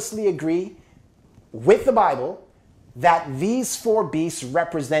unanimously agree with the Bible that these 4 beasts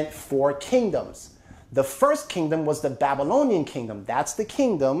represent 4 kingdoms. The first kingdom was the Babylonian kingdom. That's the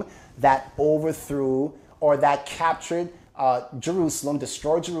kingdom that overthrew, or that captured Jerusalem,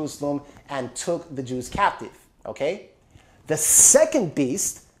 destroyed Jerusalem, and took the Jews captive. Okay? The second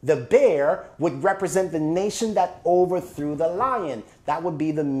beast, the bear, would represent the nation that overthrew the lion. That would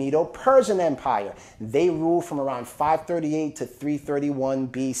be the Medo-Persian Empire. They ruled from around 538 to 331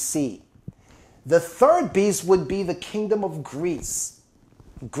 BC. The third beast would be the kingdom of Greece.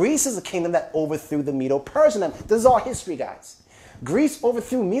 Greece is a kingdom that overthrew the Medo-Persian Empire. This is all history, guys. Greece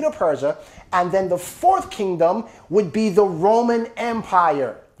overthrew Medo-Persia, and then the fourth kingdom would be the Roman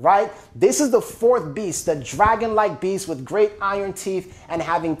Empire, right? This is the fourth beast, the dragon-like beast with great iron teeth and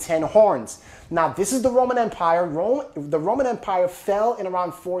having 10 horns. Now, this is the Roman Empire. The Roman Empire fell in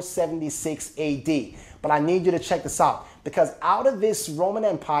around 476 AD. But I need you to check this out, because out of this Roman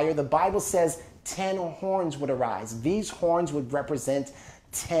Empire, the Bible says 10 horns would arise. These horns would represent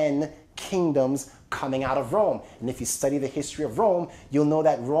 10 kingdoms coming out of Rome. And if you study the history of Rome, you'll know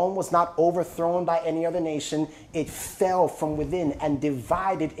that Rome was not overthrown by any other nation. It fell from within and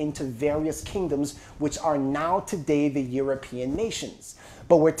divided into various kingdoms, which are now today the European nations.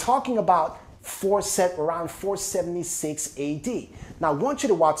 But we're talking about around 476 AD. Now, I want you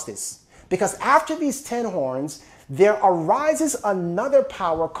to watch this, because after these 10 horns, there arises another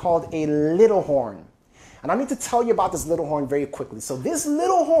power called a little horn. And I need to tell you about this little horn very quickly. So this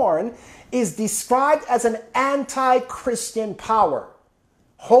little horn is described as an anti-Christian power.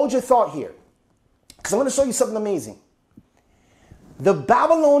 Hold your thought here, because I'm going to show you something amazing. The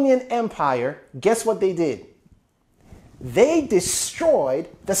Babylonian Empire, guess what they did? They destroyed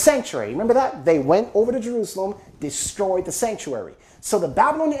the sanctuary. Remember that? They went over to Jerusalem, destroyed the sanctuary. So the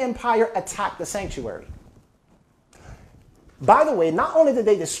Babylonian Empire attacked the sanctuary. By the way, not only did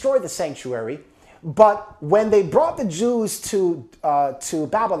they destroy the sanctuary, but when they brought the Jews to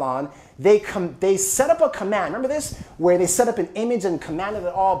Babylon, they set up a command. Remember this? Where they set up an image and commanded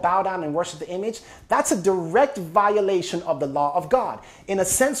that all bow down and worship the image. That's a direct violation of the law of God. In a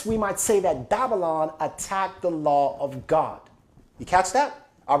sense, we might say that Babylon attacked the law of God. You catch that?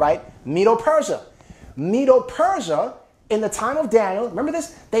 All right. Medo-Persia. Medo-Persia, in the time of Daniel, remember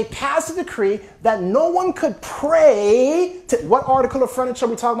this? They passed a decree that no one could pray to, what article of furniture are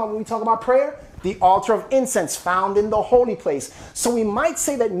we talking about when we talk about prayer? The altar of incense found in the holy place. So we might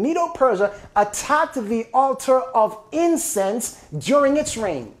say that Medo-Persia attacked the altar of incense during its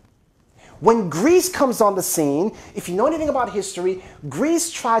reign. When Greece comes on the scene, if you know anything about history,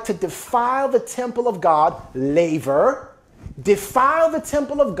 Greece tried to defile the temple of God, laver, defile the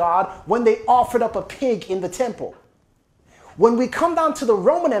temple of God when they offered up a pig in the temple. When we come down to the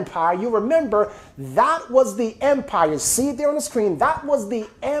Roman Empire, you remember that was the empire. See it there on the screen. That was the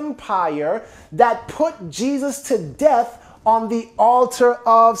empire that put Jesus to death on the altar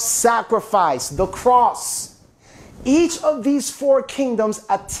of sacrifice, the cross. Each of these four kingdoms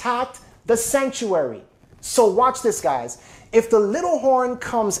attacked the sanctuary. So watch this, guys. If the little horn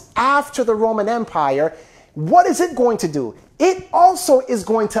comes after the Roman Empire, what is it going to do? It also is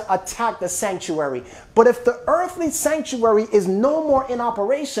going to attack the sanctuary. But if the earthly sanctuary is no more in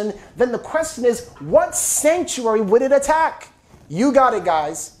operation, then the question is, what sanctuary would it attack? You got it,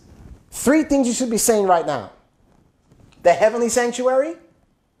 guys. 3 things you should be saying right now. The heavenly sanctuary,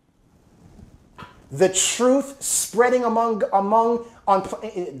 the truth spreading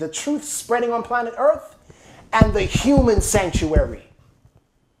the truth spreading on planet Earth, and the human sanctuary.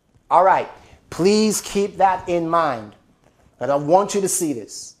 All right, please keep that in mind. And I want you to see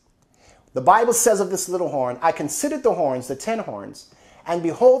this. The Bible says of this little horn, I considered the horns, the 10 horns, and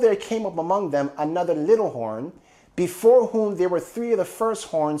behold, there came up among them another little horn, before whom there were 3 of the first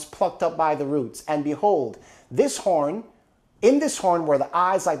horns plucked up by the roots. And behold, this horn, in this horn were the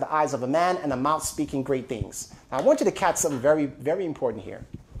eyes like the eyes of a man, and a mouth speaking great things. Now, I want you to catch something very, very important here.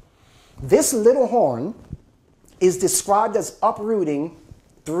 This little horn is described as uprooting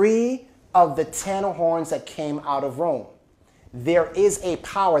 3 of the 10 horns that came out of Rome. There is a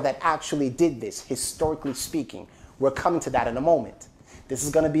power that actually did this, historically speaking. We're coming to that in a moment. This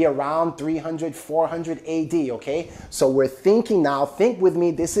is going to be around 300, 400 AD, okay? So we're thinking now, think with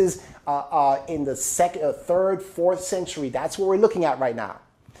me, this is in the 2nd, 3rd, 4th century. That's what we're looking at right now.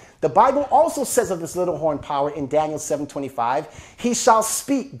 The Bible also says of this little horn power in Daniel 7:25, he shall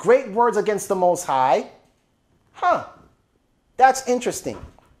speak great words against the Most High. That's interesting.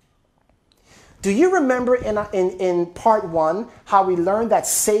 Do you remember in part 1 how we learned that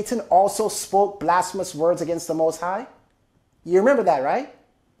Satan also spoke blasphemous words against the Most High? You remember that, right?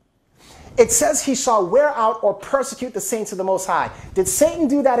 It says he shall wear out or persecute the saints of the Most High. Did Satan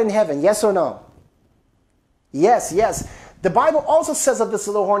do that in heaven? Yes or no? Yes, yes. The Bible also says of this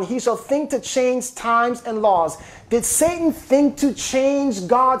little horn, he shall think to change times and laws. Did Satan think to change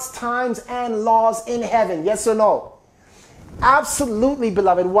God's times and laws in heaven? Yes or no? Absolutely,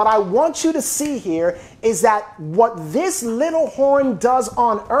 beloved. What I want you to see here is that what this little horn does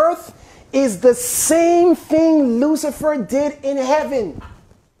on earth is the same thing Lucifer did in heaven.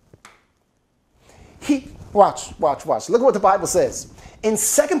 Watch. Look at what the Bible says. In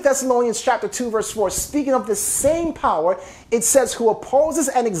 2 Thessalonians chapter 2, verse 4, speaking of the same power, it says, who opposes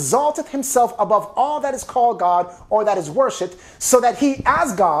and exalteth himself above all that is called God or that is worshipped, so that he,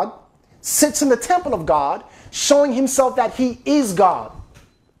 as God, sits in the temple of God, showing himself that he is God.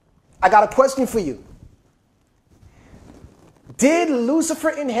 I got a question for you. Did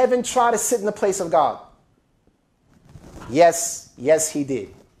Lucifer in heaven try to sit in the place of God? Yes, yes, he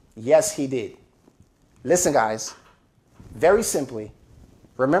did. Yes, he did. Listen, guys, very simply,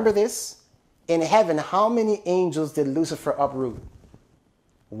 remember this. In heaven, how many angels did Lucifer uproot?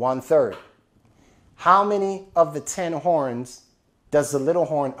 1/3. How many of the 10 horns does the little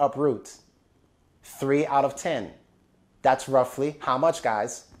horn uproot? 3 out of 10. That's roughly how much,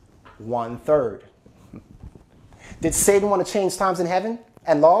 guys? 1/3. Did Satan want to change times in heaven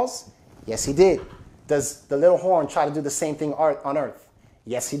and laws? Yes, he did. Does the little horn try to do the same thing on earth?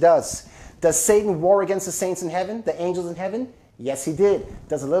 Yes, he does. Does Satan war against the saints in heaven, the angels in heaven? Yes, he did.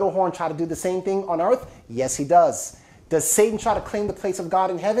 Does the little horn try to do the same thing on earth? Yes, he does. Does Satan try to claim the place of God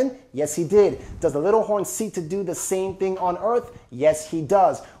in heaven? Yes, he did. Does the little horn seek to do the same thing on earth? Yes, he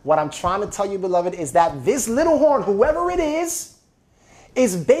does. What I'm trying to tell you, beloved, is that this little horn, whoever it is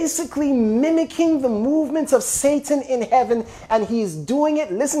basically mimicking the movements of Satan in heaven, and he's doing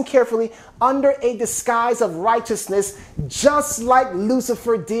it, listen carefully, under a disguise of righteousness, just like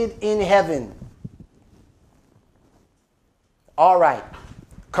Lucifer did in heaven. All right,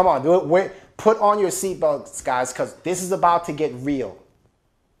 come on, do it. Put on your seatbelts, guys, because this is about to get real.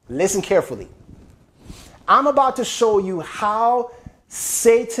 Listen carefully. I'm about to show you how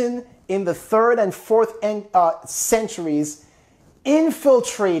Satan in the 3rd and 4th centuries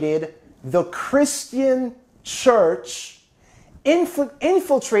infiltrated the Christian church,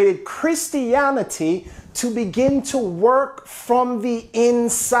 infiltrated Christianity to begin to work from the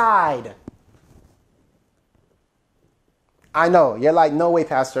inside. I know, you're like, no way,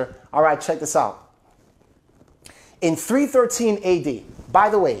 Pastor. All right, check this out. In 313 AD, by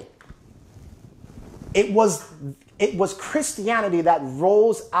the way, it was Christianity that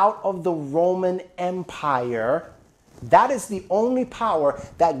rose out of the Roman Empire. That is the only power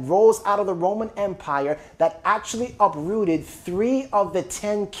that rose out of the Roman Empire that actually uprooted 3 of the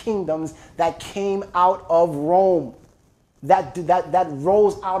 10 kingdoms that came out of Rome. That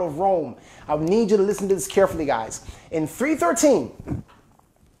rose out of Rome. I need you to listen to this carefully, guys. In 313,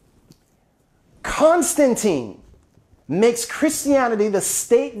 Constantine makes Christianity the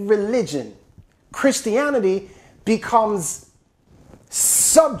state religion. Christianity becomes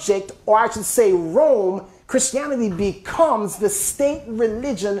subject, or I should say Rome, Christianity becomes the state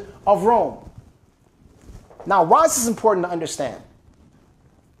religion of Rome. Now, why is this important to understand?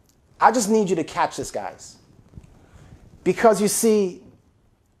 I just need you to catch this, guys. Because you see,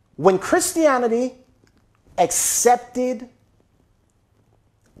 when Christianity accepted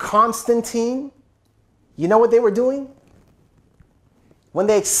Constantine, you know what they were doing? When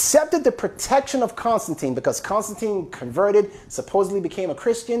they accepted the protection of Constantine, because Constantine converted, supposedly became a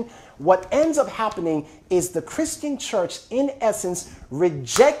Christian, what ends up happening is the Christian church, in essence,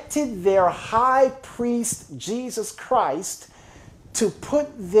 rejected their high priest, Jesus Christ, to put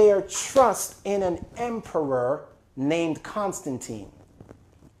their trust in an emperor named Constantine.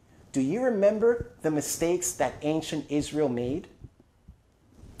 Do you remember the mistakes that ancient Israel made?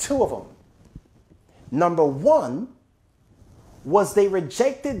 2 of them. Number 1 was they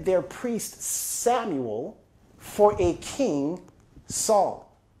rejected their priest Samuel for a king Saul.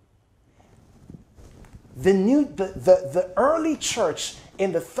 The early church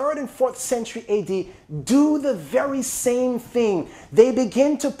in the 3rd and 4th century AD do the very same thing. They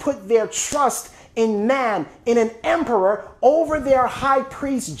begin to put their trust in man, in an emperor, over their high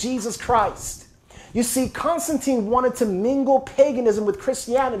priest Jesus Christ. You see, Constantine wanted to mingle paganism with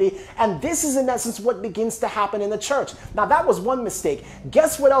Christianity, and this is in essence what begins to happen in the church. Now, that was one mistake.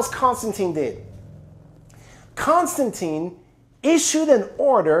 Guess what else Constantine did? Constantine issued an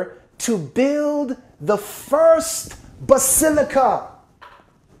order to build the first basilica.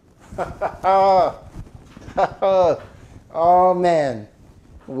 Oh, man.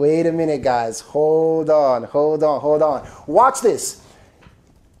 Wait a minute, guys. Hold on. Watch this.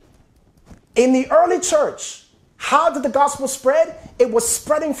 In the early church, how did the gospel spread? It was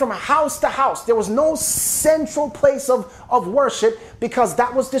spreading from house to house. There was no central place of worship because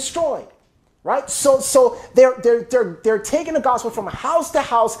that was destroyed, right? So they're taking the gospel from house to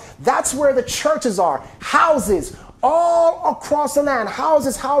house. That's where the churches are. Houses all across the land.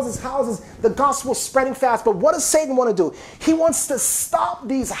 Houses. The gospel spreading fast. But what does Satan want to do? He wants to stop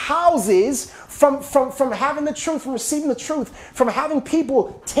these houses from having the truth, from receiving the truth, from having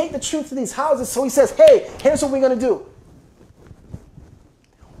people take the truth to these houses. So he says, hey, here's what we're going to do.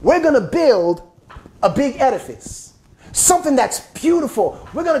 we're going to build a big edifice. Something that's beautiful.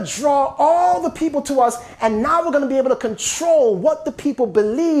 We're going to draw all the people to us, and now we're going to be able to control what the people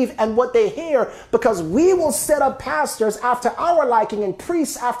believe and what they hear, because we will set up pastors after our liking and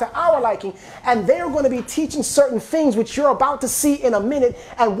priests after our liking, and they're going to be teaching certain things which you're about to see in a minute.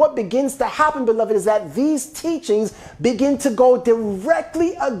 And what begins to happen, beloved, is that these teachings begin to go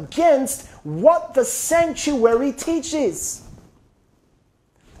directly against what the sanctuary teaches.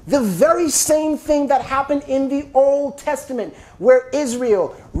 The very same thing that happened in the Old Testament, where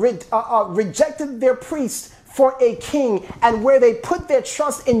Israel rejected their priest for a king, and where they put their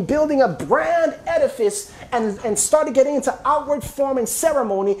trust in building a grand edifice and started getting into outward form and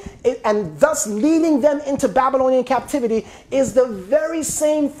ceremony, and thus leading them into Babylonian captivity, is the very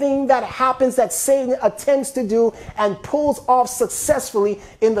same thing that happens, that Satan attempts to do and pulls off successfully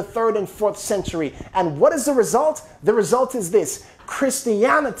in the 3rd and 4th century. And what is the result? The result is this: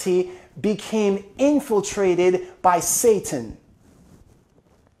 Christianity became infiltrated by Satan.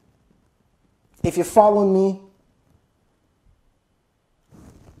 If you're following me,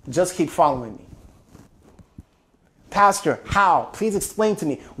 just keep following me. Pastor, how? Please explain to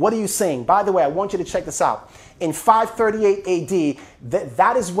me. What are you saying? By the way, I want you to check this out. In 538 AD,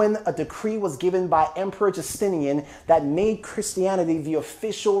 that is when a decree was given by Emperor Justinian that made Christianity the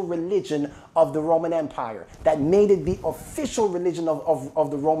official religion of the Roman Empire. That made it the official religion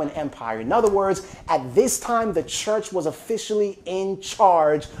of the Roman Empire. In other words, at this time, the church was officially in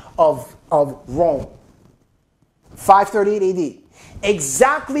charge of Rome. 538 AD.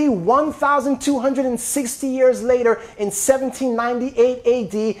 Exactly 1,260 years later, in 1798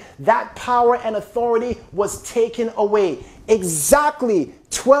 AD, that power and authority was taken away. Exactly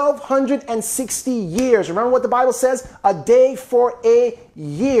 1,260 years. Remember what the Bible says? A day for a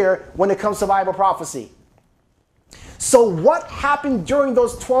year when it comes to Bible prophecy. So what happened during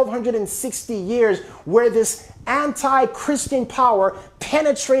those 1,260 years where this anti-Christian power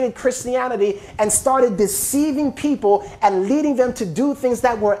penetrated Christianity and started deceiving people and leading them to do things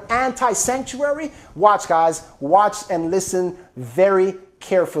that were anti-sanctuary? Watch, guys. Watch and listen very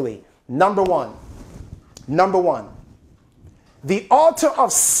carefully. Number one, the altar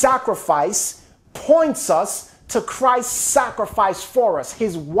of sacrifice points us to Christ's sacrifice for us,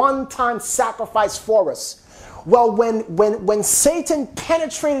 his one-time sacrifice for us. Well, when Satan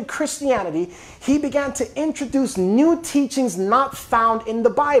penetrated Christianity, he began to introduce new teachings not found in the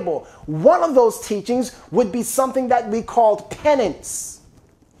Bible. One of those teachings would be something that we called penance,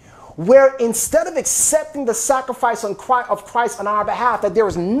 where instead of accepting the sacrifice of Christ on our behalf, that there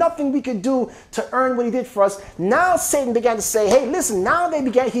was nothing we could do to earn what he did for us, now Satan began to say, hey, listen, now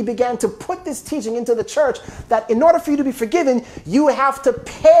he began to put this teaching into the church that in order for you to be forgiven, you have to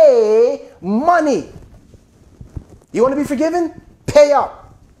pay money. You want to be forgiven? Pay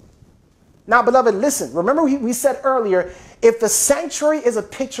up. Now, beloved, listen. Remember we said earlier, if the sanctuary is a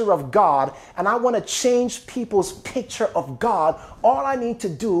picture of God and I want to change people's picture of God, all I need to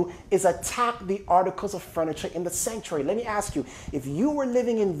do is attack the articles of furniture in the sanctuary. Let me ask you, if you were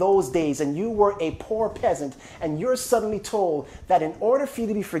living in those days and you were a poor peasant and you're suddenly told that in order for you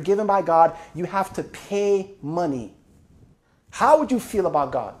to be forgiven by God, you have to pay money, how would you feel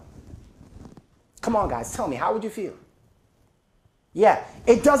about God? Come on, guys, tell me, how would you feel? Yeah,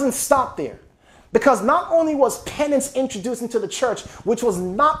 it doesn't stop there. Because not only was penance introduced into the church, which was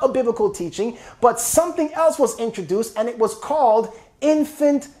not a biblical teaching, but something else was introduced, and it was called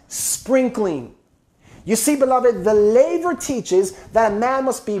infant sprinkling. You see, beloved, the laver teaches that a man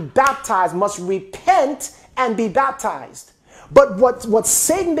must be baptized, must repent and be baptized. But what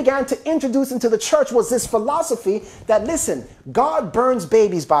Satan began to introduce into the church was this philosophy that, listen, God burns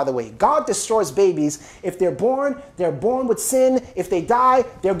babies, by the way. God destroys babies. If they're born with sin. If they die,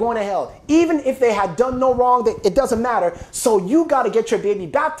 they're going to hell. Even if they had done no wrong, it doesn't matter. So you got to get your baby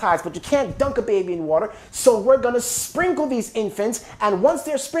baptized, but you can't dunk a baby in water. So we're going to sprinkle these infants, and once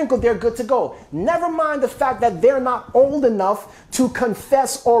they're sprinkled, they're good to go. Never mind the fact that they're not old enough to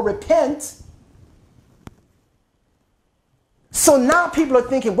confess or repent. So now people are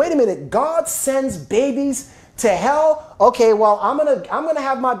thinking, wait a minute, God sends babies to hell? Okay, well, I'm gonna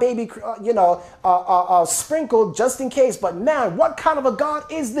have my baby, sprinkled just in case. But man, what kind of a God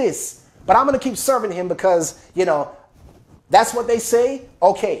is this? But I'm gonna keep serving him because, that's what they say.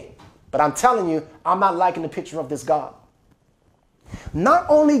 Okay, but I'm telling you, I'm not liking the picture of this God. Not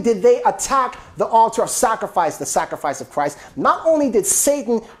only did they attack the altar of sacrifice, the sacrifice of Christ, not only did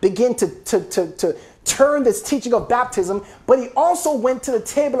Satan begin to turn this teaching of baptism, but he also went to the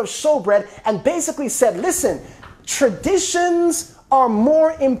table of showbread and basically said, listen, traditions are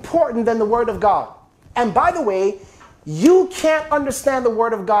more important than the word of God. And by the way, you can't understand the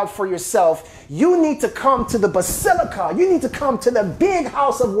word of God for yourself. You need to come to the basilica. You need to come to the big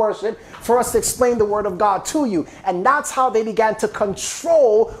house of worship for us to explain the word of God to you. And that's how they began to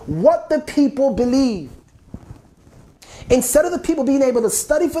control what the people believed. Instead of the people being able to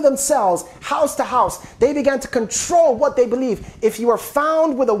study for themselves, house to house, they began to control what they believe. If you are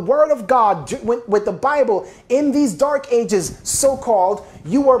found with a word of God, with the Bible, in these dark ages, so-called,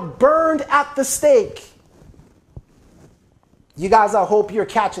 you were burned at the stake. You guys, I hope you're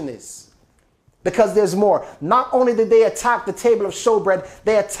catching this. Because there's more. Not only did they attack the table of showbread,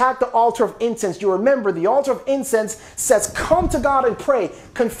 they attacked the altar of incense. You remember, the altar of incense says, come to God and pray.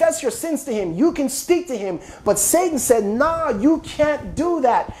 Confess your sins to him. You can speak to him. But Satan said, nah, you can't do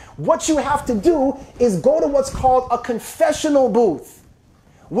that. What you have to do is go to what's called a confessional booth,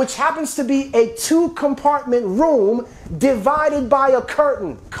 which happens to be a 2-compartment room divided by a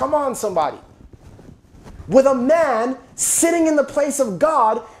curtain. Come on, somebody. With a man sitting in the place of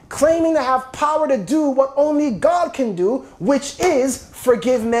God, claiming to have power to do what only God can do, which is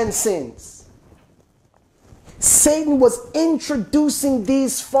forgive men's sins. Satan was introducing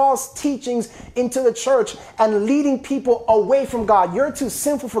these false teachings into the church and leading people away from God. You're too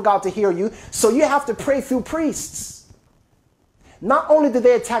sinful for God to hear you, so you have to pray through priests. Not only did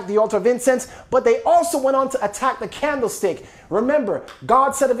they attack the altar of incense, but they also went on to attack the candlestick. Remember,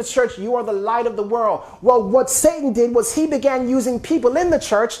 God said of his church, you are the light of the world. Well, what Satan did was he began using people in the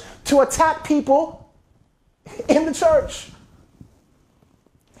church to attack people in the church.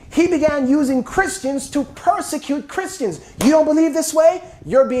 He began using Christians to persecute Christians. You don't believe this way?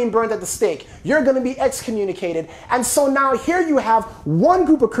 You're being burned at the stake. You're going to be excommunicated. And so now here you have one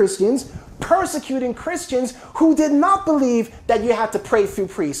group of Christians persecuting Christians who did not believe that you had to pray through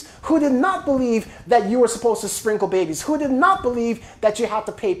priests, who did not believe that you were supposed to sprinkle babies, who did not believe that you had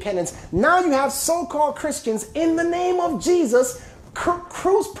to pay penance. Now you have so-called Christians in the name of Jesus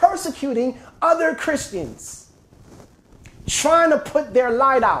persecuting other Christians, trying to put their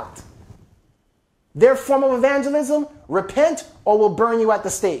light out. Their form of evangelism, repent or we'll burn you at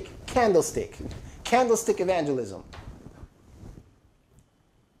the stake. Candlestick evangelism.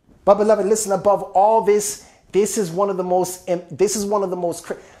 But beloved, listen, above all this, this is one of the most,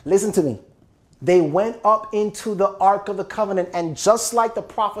 listen to me. They went up into the Ark of the Covenant, and just like the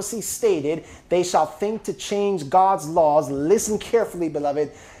prophecy stated, they shall think to change God's laws. Listen carefully, beloved.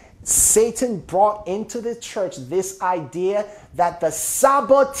 Satan brought into the church this idea that the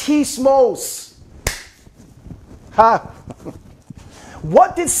Sabbatismos.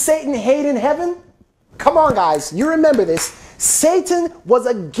 What did Satan hate in heaven? Come on, guys. You remember this. Satan was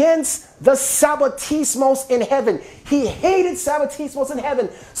against the Sabbatismos in heaven. He hated Sabbatismos in heaven.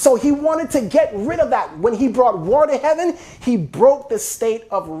 So he wanted to get rid of that. When he brought war to heaven, he broke the state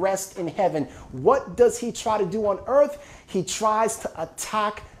of rest in heaven. What does he try to do on earth? He tries to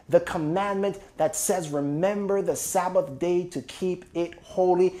attack the commandment that says, remember the Sabbath day to keep it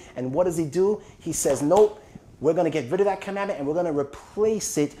holy. And what does he do? He says, nope, we're going to get rid of that commandment and we're going to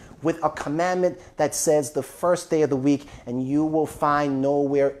replace it with a commandment that says the first day of the week. And you will find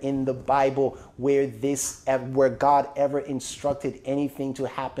nowhere in the Bible where God ever instructed anything to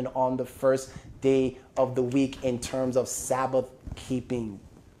happen on the first day of the week in terms of Sabbath keeping.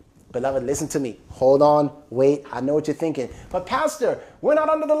 Beloved, listen to me. Hold on. Wait. I know what you're thinking. But Pastor, we're not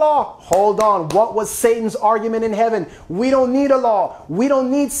under the law. Hold on. What was Satan's argument in heaven? We don't need a law. We don't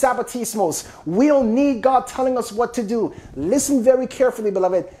need Sabbatismos. We don't need God telling us what to do. Listen very carefully,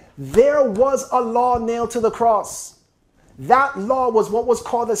 beloved. There was a law nailed to the cross. That law was what was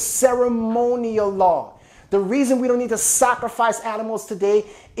called the ceremonial law. The reason we don't need to sacrifice animals today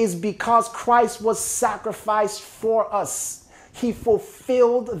is because Christ was sacrificed for us. He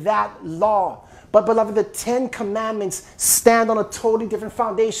fulfilled that law. But beloved, the 10 commandments stand on a totally different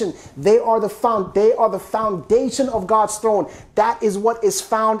foundation. They are the foundation of God's throne. That is what is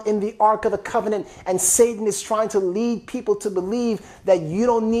found in the Ark of the Covenant. And Satan is trying to lead people to believe that you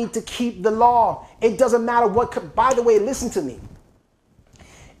don't need to keep the law. It doesn't matter what, by the way, listen to me.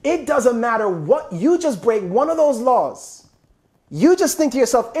 It doesn't matter what, you just break one of those laws. You just think to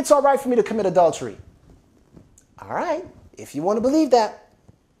yourself, it's all right for me to commit adultery. All right. If you want to believe that,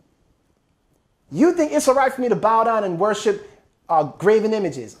 you think it's all right for me to bow down and worship graven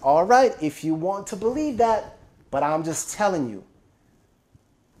images. All right, if you want to believe that, but I'm just telling you.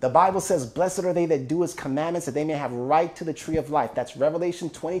 The Bible says, blessed are they that do his commandments, that they may have right to the tree of life. That's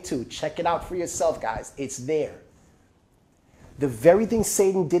Revelation 22. Check it out for yourself, guys. It's there. The very thing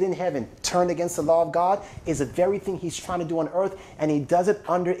Satan did in heaven, turned against the law of God, is the very thing he's trying to do on earth, and he does it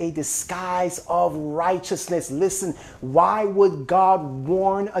under a disguise of righteousness. Listen, why would God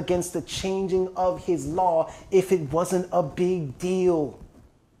warn against the changing of his law if it wasn't a big deal?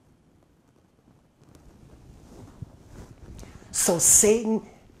 So Satan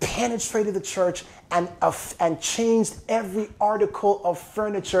penetrated the church and changed every article of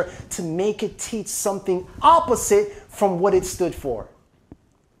furniture to make it teach something opposite from what it stood for.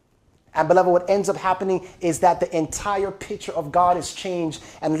 And beloved, what ends up happening is that the entire picture of God is changed.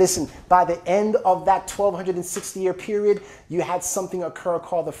 And listen, by the end of that 1260-year period, you had something occur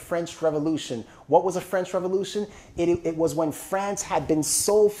called the French Revolution. What was the French Revolution? It was when France had been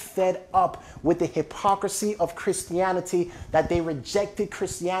so fed up with the hypocrisy of Christianity that they rejected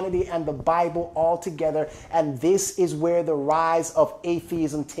Christianity and the Bible altogether. And this is where the rise of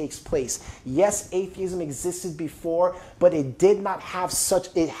atheism takes place. Yes, atheism existed before, but it did not have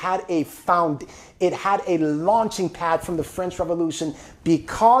it had a launching pad from the French Revolution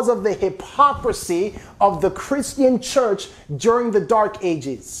because of the hypocrisy of the Christian church during the Dark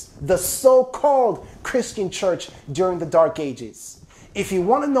Ages, the so-called Christian church during the Dark Ages. If you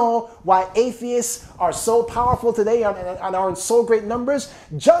want to know why atheists are so powerful today and are in so great numbers,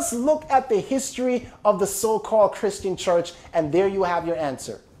 just look at the history of the so-called Christian church, and there you have your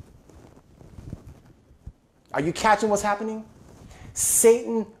answer. Are you catching what's happening?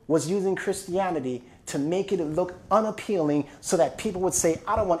 Satan was using Christianity to make it look unappealing so that people would say,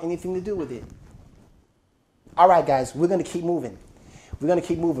 I don't want anything to do with it. All right, guys, we're going to keep moving. We're going to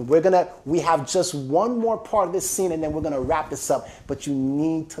keep moving. We have just one more part of this scene, and then we're going to wrap this up. But you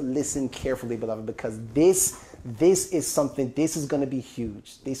need to listen carefully, beloved, because this is something, this is going to be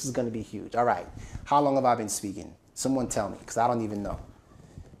huge. This is going to be huge. All right. How long have I been speaking? Someone tell me, because I don't even know.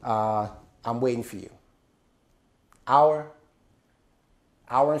 I'm waiting for you. Hour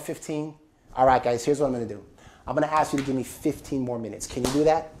and 15. All right, guys, here's what I'm going to do. I'm going to ask you to give me 15 more minutes. Can you do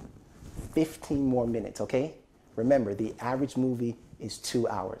that? 15 more minutes, okay? Remember, the average movie is 2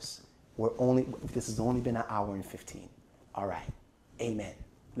 hours. This has only been an hour and 15. All right. Amen.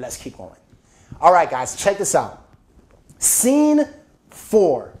 Let's keep going. All right, guys, check this out. Scene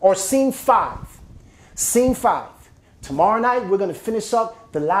 4 or scene 5. Scene 5. Tomorrow night, we're going to finish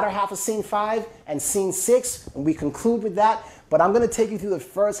up the latter half of scene 5 and scene 6, and we conclude with that. But I'm going to take you through the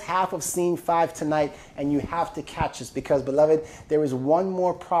first half of scene 5 tonight, and you have to catch this because, beloved, there is one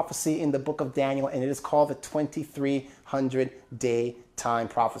more prophecy in the book of Daniel, and it is called the 2300-day time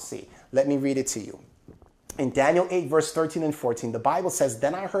prophecy. Let me read it to you. In Daniel 8, verse 13 and 14, the Bible says,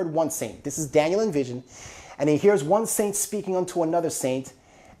 Then I heard one saint, this is Daniel in vision, and he hears one saint speaking unto another saint,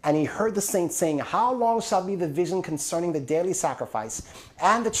 and he heard the saint saying, How long shall be the vision concerning the daily sacrifice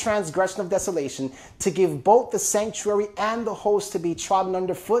and the transgression of desolation, to give both the sanctuary and the host to be trodden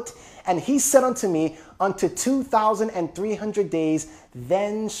under foot? And he said unto me, Unto 2,300 days,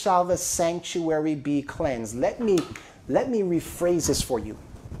 then shall the sanctuary be cleansed. Let me rephrase this for you.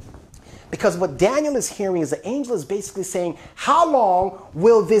 Because what Daniel is hearing is the angel is basically saying, how long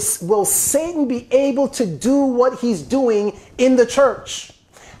will Satan be able to do what he's doing in the church?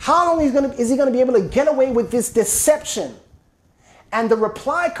 How long is he going to be able to get away with this deception? And the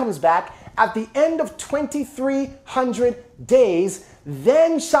reply comes back, at the end of 2,300 days,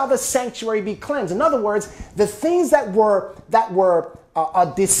 then shall the sanctuary be cleansed. In other words, the things that were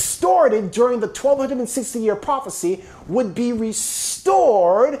distorted during the 1260-year prophecy would be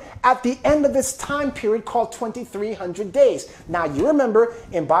restored at the end of this time period called 2,300 days. Now, you remember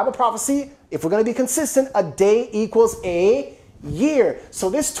in Bible prophecy, if we're going to be consistent, a day equals a year. So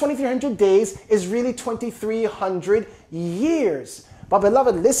this 2,300 days is really 2,300 years. But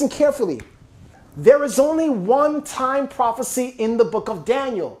beloved, listen carefully. There is only one time prophecy in the book of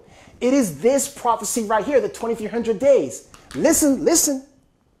Daniel. It is this prophecy right here, the 2,300 days. Listen.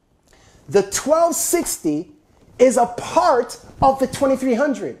 The 1260 is a part of the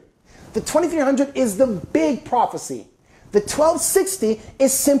 2,300. The 2,300 is the big prophecy. The 1260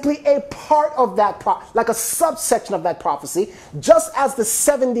 is simply a part of that, like a subsection of that prophecy, just as the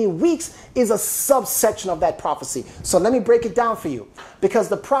 70 weeks is a subsection of that prophecy. So let me break it down for you, because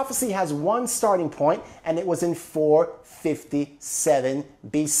the prophecy has one starting point, and it was in 457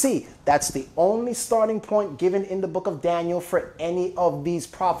 BC. That's the only starting point given in the book of Daniel for any of these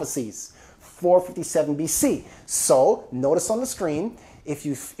prophecies, 457 BC. So notice on the screen, if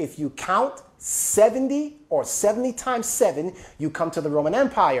you count 70 or 70 times 7, you come to the Roman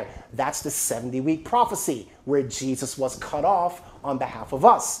Empire. That's the 70-week prophecy where Jesus was cut off on behalf of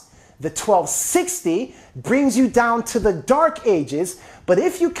us. The 1260 brings you down to the Dark Ages, but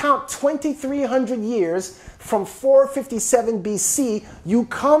if you count 2,300 years from 457 BC, you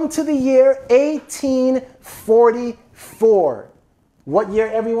come to the year 1844. What year,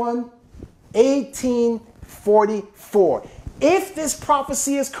 everyone? 1844. If this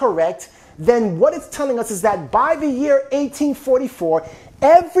prophecy is correct, then what it's telling us is that by the year 1844,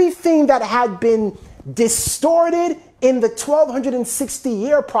 everything that had been distorted in the 1260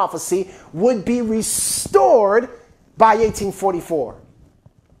 year prophecy would be restored by 1844.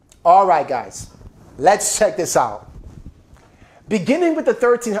 All right, guys, let's check this out. Beginning with the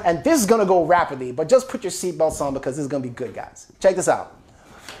 1300, and this is going to go rapidly, but just put your seatbelts on because this is going to be good, guys. Check this out.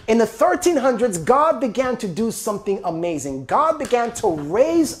 In the 1300s, God began to do something amazing. God began to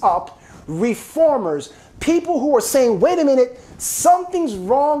raise up reformers, people who were saying, wait a minute, something's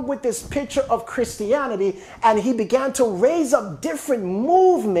wrong with this picture of Christianity. And he began to raise up different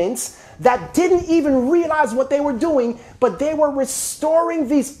movements that didn't even realize what they were doing, but they were restoring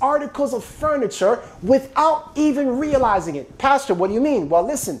these articles of furniture without even realizing it. Pastor, what do you mean? Well,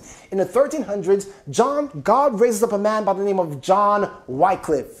 listen, in the 1300s, God raises up a man by the name of John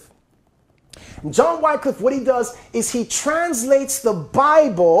Wycliffe. John Wycliffe, what he does is he translates the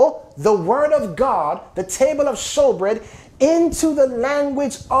Bible, the Word of God, the table of showbread, into the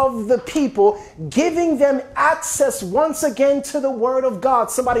language of the people, giving them access once again to the Word of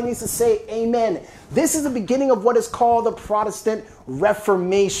God. Somebody needs to say amen. This is the beginning of what is called the Protestant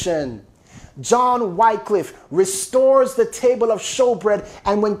Reformation. John Wycliffe restores the table of showbread,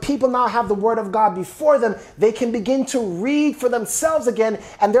 and when people now have the Word of God before them, they can begin to read for themselves again,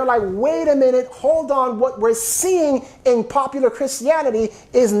 and they're like, wait a minute, hold on, what we're seeing in popular Christianity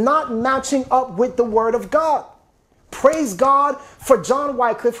is not matching up with the Word of God. Praise God for John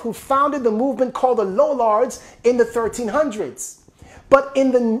Wycliffe, who founded the movement called the Lollards in the 1300s. But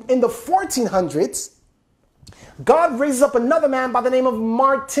in the 1400s, God raises up another man by the name of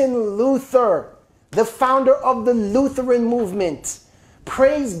Martin Luther, the founder of the Lutheran movement.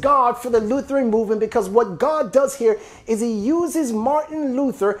 Praise God for the Lutheran movement, because what God does here is he uses Martin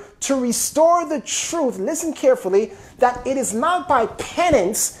Luther to restore the truth. Listen carefully, that it is not by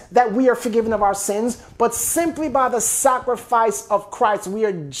penance that we are forgiven of our sins, but simply by the sacrifice of Christ. We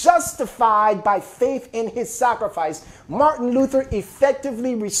are justified by faith in his sacrifice. Martin Luther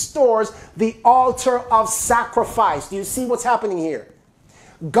effectively restores the altar of sacrifice. Do you see what's happening here?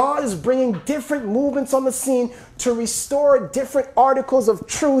 God is bringing different movements on the scene to restore different articles of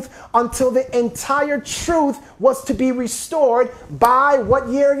truth until the entire truth was to be restored by what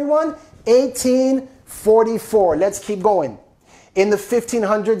year, everyone? 1844. Let's keep going. In the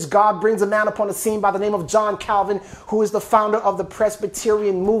 1500s, God brings a man upon the scene by the name of John Calvin, who is the founder of the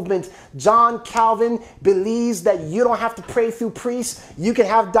Presbyterian movement. John Calvin believes that you don't have to pray through priests. You can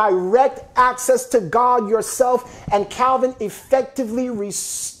have direct access to God yourself. And Calvin effectively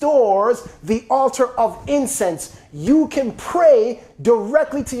restores the altar of incense. You can pray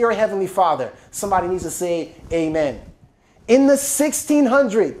directly to your Heavenly Father. Somebody needs to say amen. In the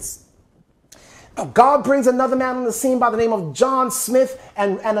 1600s, God brings another man on the scene by the name of John Smith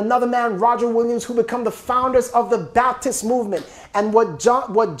and another man, Roger Williams, who become the founders of the Baptist movement. And what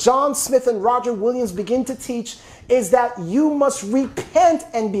John Smith and Roger Williams begin to teach is that you must repent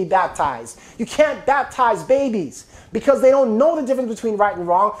and be baptized. You can't baptize babies because they don't know the difference between right and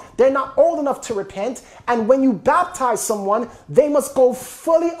wrong. They're not old enough to repent. And when you baptize someone, they must go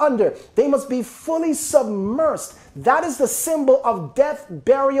fully under. They must be fully submersed. That is the symbol of death,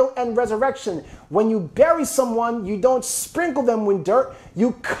 burial, and resurrection. When you bury someone, you don't sprinkle them with dirt,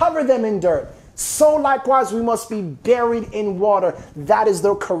 you cover them in dirt. So likewise, we must be buried in water. That is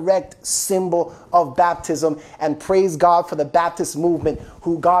the correct symbol of baptism. And praise God for the Baptist movement,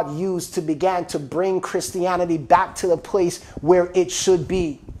 who God used to begin to bring Christianity back to the place where it should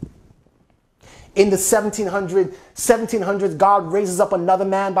be. In the 1700s, God raises up another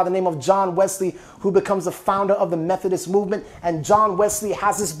man by the name of John Wesley, who becomes the founder of the Methodist movement. And John Wesley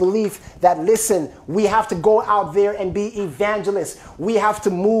has this belief that, listen, we have to go out there and be evangelists. We have to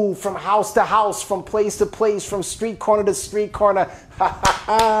move from house to house, from place to place, from street corner to street corner.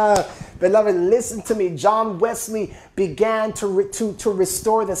 Beloved, listen to me. John Wesley began to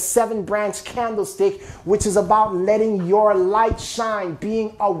restore the 7-branch candlestick, which is about letting your light shine,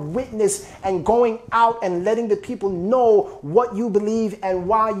 being a witness and going out and letting the people know what you believe and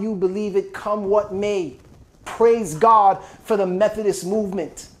why you believe it, come what may. Praise God for the Methodist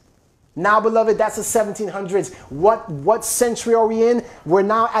movement. Now, beloved, that's the 1700s. What century are we in? We're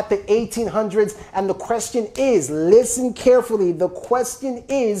now at the 1800s. And the question is, listen carefully. The question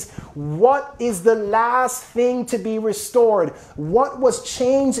is, what is the last thing to be restored? What was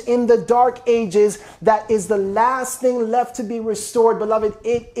changed in the Dark Ages that is the last thing left to be restored? Beloved,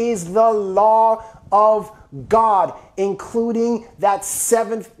 it is the law of God, including that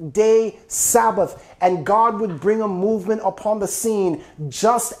seventh-day Sabbath. And God would bring a movement upon the scene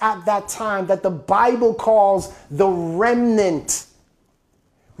just at that time that the Bible calls the remnant.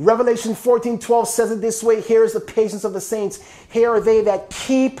 Revelation 14:12 says it this way: here is the patience of the saints. Here are they that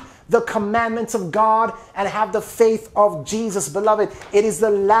keep the commandments of God and have the faith of Jesus. Beloved, it is the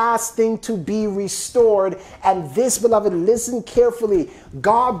last thing to be restored. And this, beloved, listen carefully.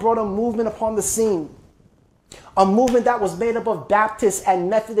 God brought a movement upon the scene. A movement that was made up of Baptists and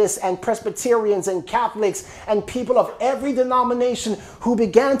Methodists and Presbyterians and Catholics and people of every denomination who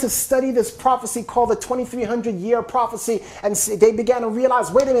began to study this prophecy called the 2300-year prophecy. And they began to realize,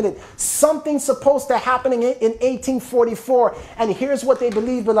 wait a minute, something's supposed to happen in 1844. And here's what they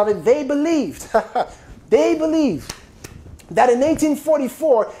believed, beloved. They believed, they believed that in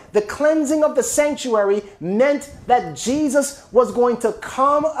 1844, the cleansing of the sanctuary meant that Jesus was going to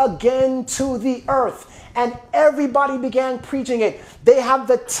come again to the earth. And everybody began preaching it. They have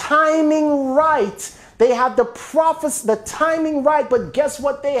the timing right. They had the prophecy, the timing right, but guess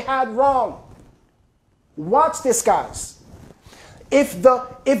what they had wrong? Watch this, guys. If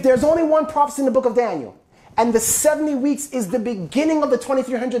there's only one prophecy in the book of Daniel, and the 70 weeks is the beginning of the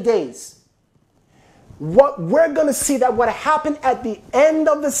 2300 days, what we're going to see that what happened at the end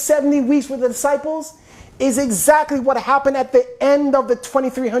of the 70 weeks with the disciples is exactly what happened at the end of the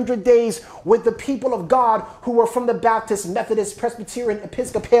 2300 days with the people of God who were from the Baptist, Methodist, Presbyterian,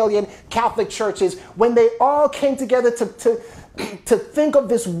 Episcopalian, Catholic churches, when they all came together to think of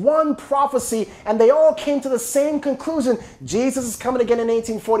this one prophecy, and they all came to the same conclusion: Jesus is coming again in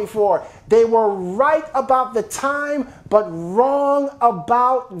 1844. They were right about the time, but wrong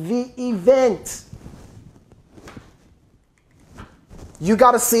about the event. You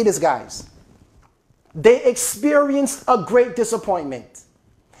got to see this, guys. They experienced a great disappointment.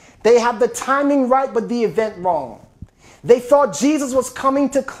 They had the timing right, but the event wrong. They thought Jesus was coming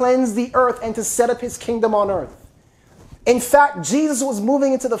to cleanse the earth and to set up his kingdom on earth. In fact, Jesus was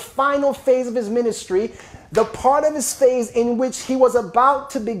moving into the final phase of his ministry, the part of his phase in which he was about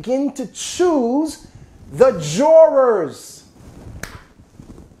to begin to choose the jurors.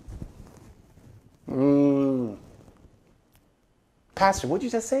 Pastor, what'd you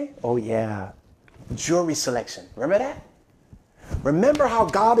just say? Oh, yeah. Jury selection. Remember that? Remember how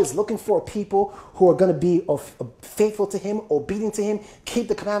God is looking for people who are going to be faithful to him, obedient to him, keep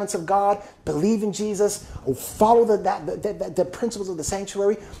the commandments of God, believe in Jesus, follow the principles of the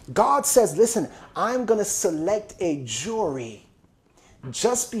sanctuary. God says, listen, I'm going to select a jury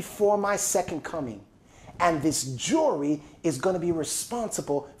just before my second coming. And this jury is going to be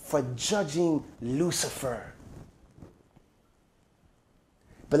responsible for judging Lucifer.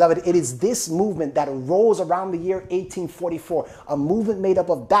 Beloved, it is this movement that arose around the year 1844, a movement made up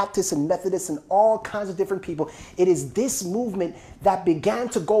of Baptists and Methodists and all kinds of different people. It is this movement that began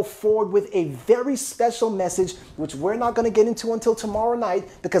to go forward with a very special message, which we're not going to get into until tomorrow night,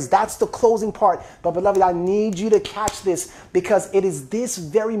 because that's the closing part. But beloved, I need you to catch this, because it is this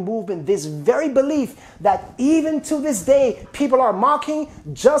very movement, this very belief that even to this day, people are mocking,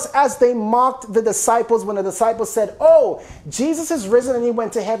 just as they mocked the disciples when the disciples said, oh, Jesus is risen and he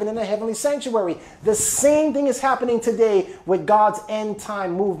went to heaven in a heavenly sanctuary. The same thing is happening today with God's end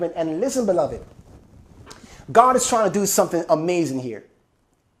time movement. And listen, beloved, God is trying to do something amazing here.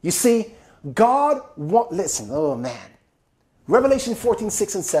 You see, listen, oh man. Revelation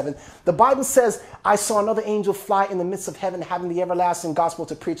 14:6-7, the Bible says, I saw another angel fly in the midst of heaven, having the everlasting gospel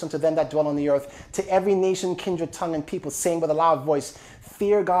to preach unto them that dwell on the earth, to every nation, kindred, tongue, and people, saying with a loud voice,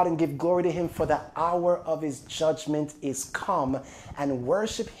 fear God and give glory to him, for the hour of his judgment is come, and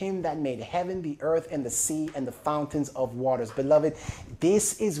worship him that made heaven, the earth, and the sea, and the fountains of waters. Beloved,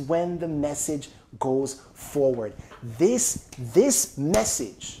 this is when the message goes forward. This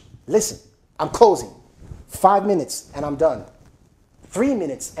message, listen, I'm closing. 5 minutes and I'm done. 3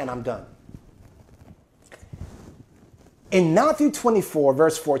 minutes and I'm done. In Matthew 24,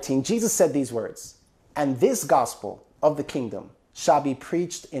 verse 14, Jesus said these words, and this gospel of the kingdom shall be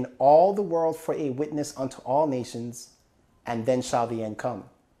preached in all the world for a witness unto all nations, and then shall the end come.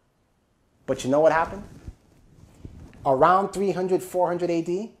 But you know what happened? Around 300, 400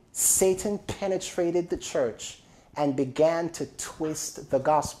 AD, Satan penetrated the church and began to twist the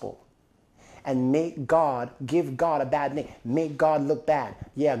gospel. and give God a bad name, make God look bad.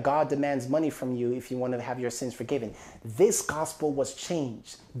 Yeah, God demands money from you if you want to have your sins forgiven. This gospel was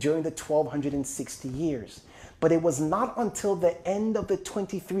changed during the 1260 years. But it was not until the end of the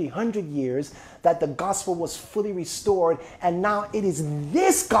 2300 years that the gospel was fully restored. And now it is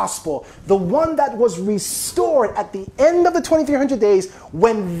this gospel, the one that was restored at the end of the 2300 days,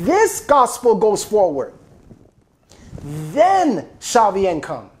 when this gospel goes forward, then shall the end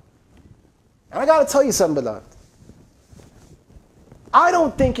come. And I got to tell you something, beloved. I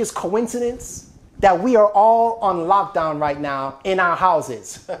don't think it's coincidence that we are all on lockdown right now in our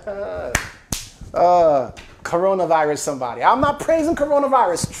houses. Coronavirus, somebody. I'm not praising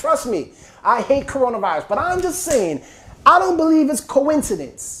coronavirus. Trust me. I hate coronavirus. But I'm just saying, I don't believe it's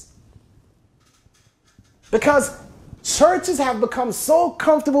coincidence. Because churches have become so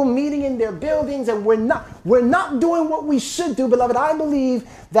comfortable meeting in their buildings, and we're not doing what we should do, beloved. I believe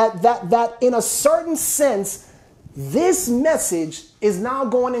that in a certain sense, this message is now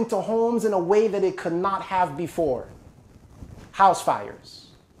going into homes in a way that it could not have before. House fires.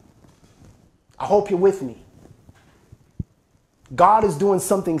 I hope you're with me. God is doing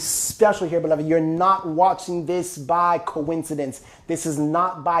something special here, beloved. You're not watching this by coincidence. This is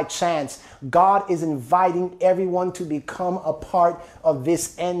not by chance. God is inviting everyone to become a part of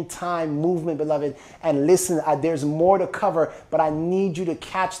this end time movement, beloved. And listen, there's more to cover, but I need you to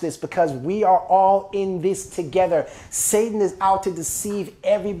catch this because we are all in this together. Satan is out to deceive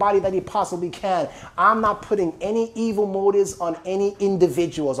everybody that he possibly can. I'm not putting any evil motives on any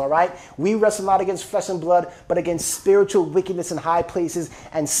individuals, all right? We wrestle not against flesh and blood, but against spiritual wickedness in high places.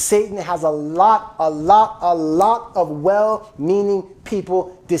 And Satan has a lot of well-meaning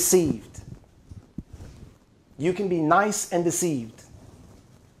people deceived. You can be nice and deceived.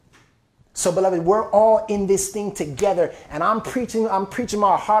 So, beloved, we're all in this thing together. And I'm preaching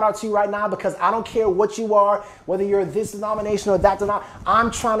my heart out to you right now because I don't care what you are, whether you're this denomination or that denomination. I'm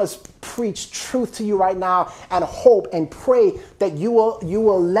trying to preach truth to you right now and hope and pray that you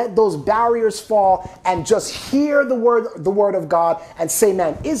will let those barriers fall and just hear the word of God and say,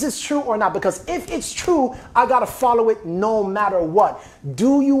 man, is this true or not? Because if it's true, I got to follow it no matter what.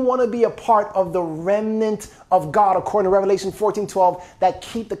 Do you want to be a part of the remnant of God, according to Revelation 14:12, that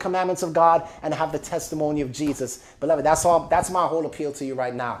keep the commandments of God and have the testimony of Jesus? Beloved, that's my whole appeal to you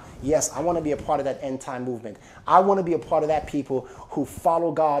right now. Yes, I want to be a part of that end time movement. I want to be a part of that people who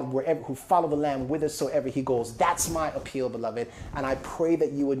follow God who follow the Lamb whithersoever he goes. That's my appeal, beloved. And I pray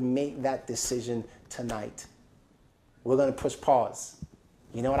that you would make that decision tonight. We're going to push pause.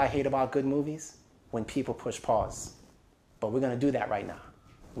 You know what I hate about good movies? When people push pause. But we're going to do that right now.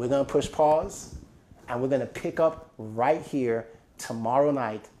 We're going to push pause, and we're going to pick up right here tomorrow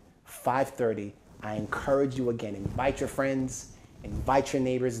night, 5:30. I encourage you again, invite your friends, invite your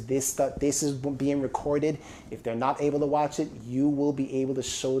neighbors. This is being recorded. If they're not able to watch it, you will be able to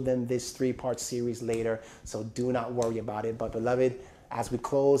show them this 3-part series later. So do not worry about it. But beloved, as we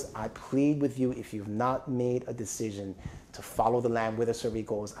close, I plead with you, if you've not made a decision to follow the Lamb whithersoever he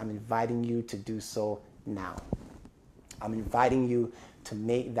goes, I'm inviting you to do so now. I'm inviting you to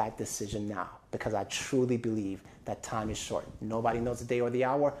make that decision now, because I truly believe that time is short. Nobody knows the day or the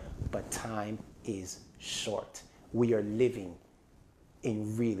hour, but time is short. We are living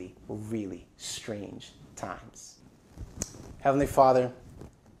in really, really strange times. Heavenly Father,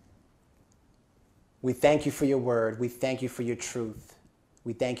 we thank you for your word. We thank you for your truth.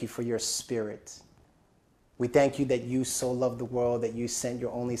 We thank you for your spirit. We thank you that you so loved the world that you sent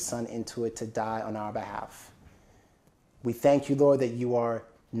your only son into it to die on our behalf. We thank you, Lord, that you are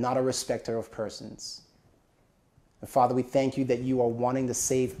not a respecter of persons. And Father, we thank you that you are wanting to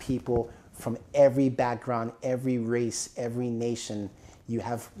save people from every background, every race, every nation. You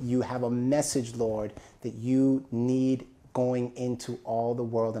have a message, Lord, that you need going into all the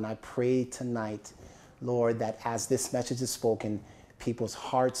world. And I pray tonight, Lord, that as this message is spoken, people's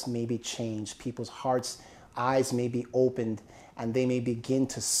hearts may be changed, people's hearts' eyes may be opened, and they may begin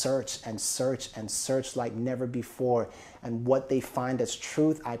to search and search and search like never before. And what they find as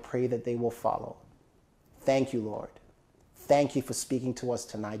truth, I pray that they will follow. Thank you, Lord. Thank you for speaking to us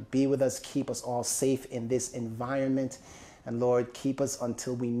tonight. Be with us. Keep us all safe in this environment. And Lord, keep us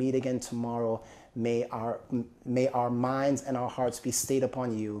until we meet again tomorrow. May our minds and our hearts be stayed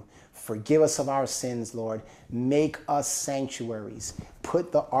upon you. Forgive us of our sins, Lord. Make us sanctuaries.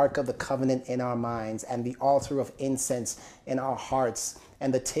 Put the Ark of the Covenant in our minds and the altar of incense in our hearts.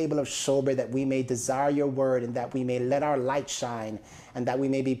 and the table of showbread, that we may desire your word, and that we may let our light shine, and that we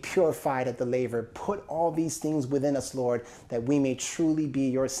may be purified at the laver. Put all these things within us, Lord, that we may truly be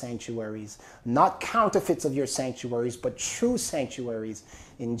your sanctuaries, not counterfeits of your sanctuaries, but true sanctuaries.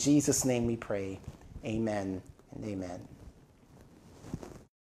 In Jesus' name we pray. Amen and amen.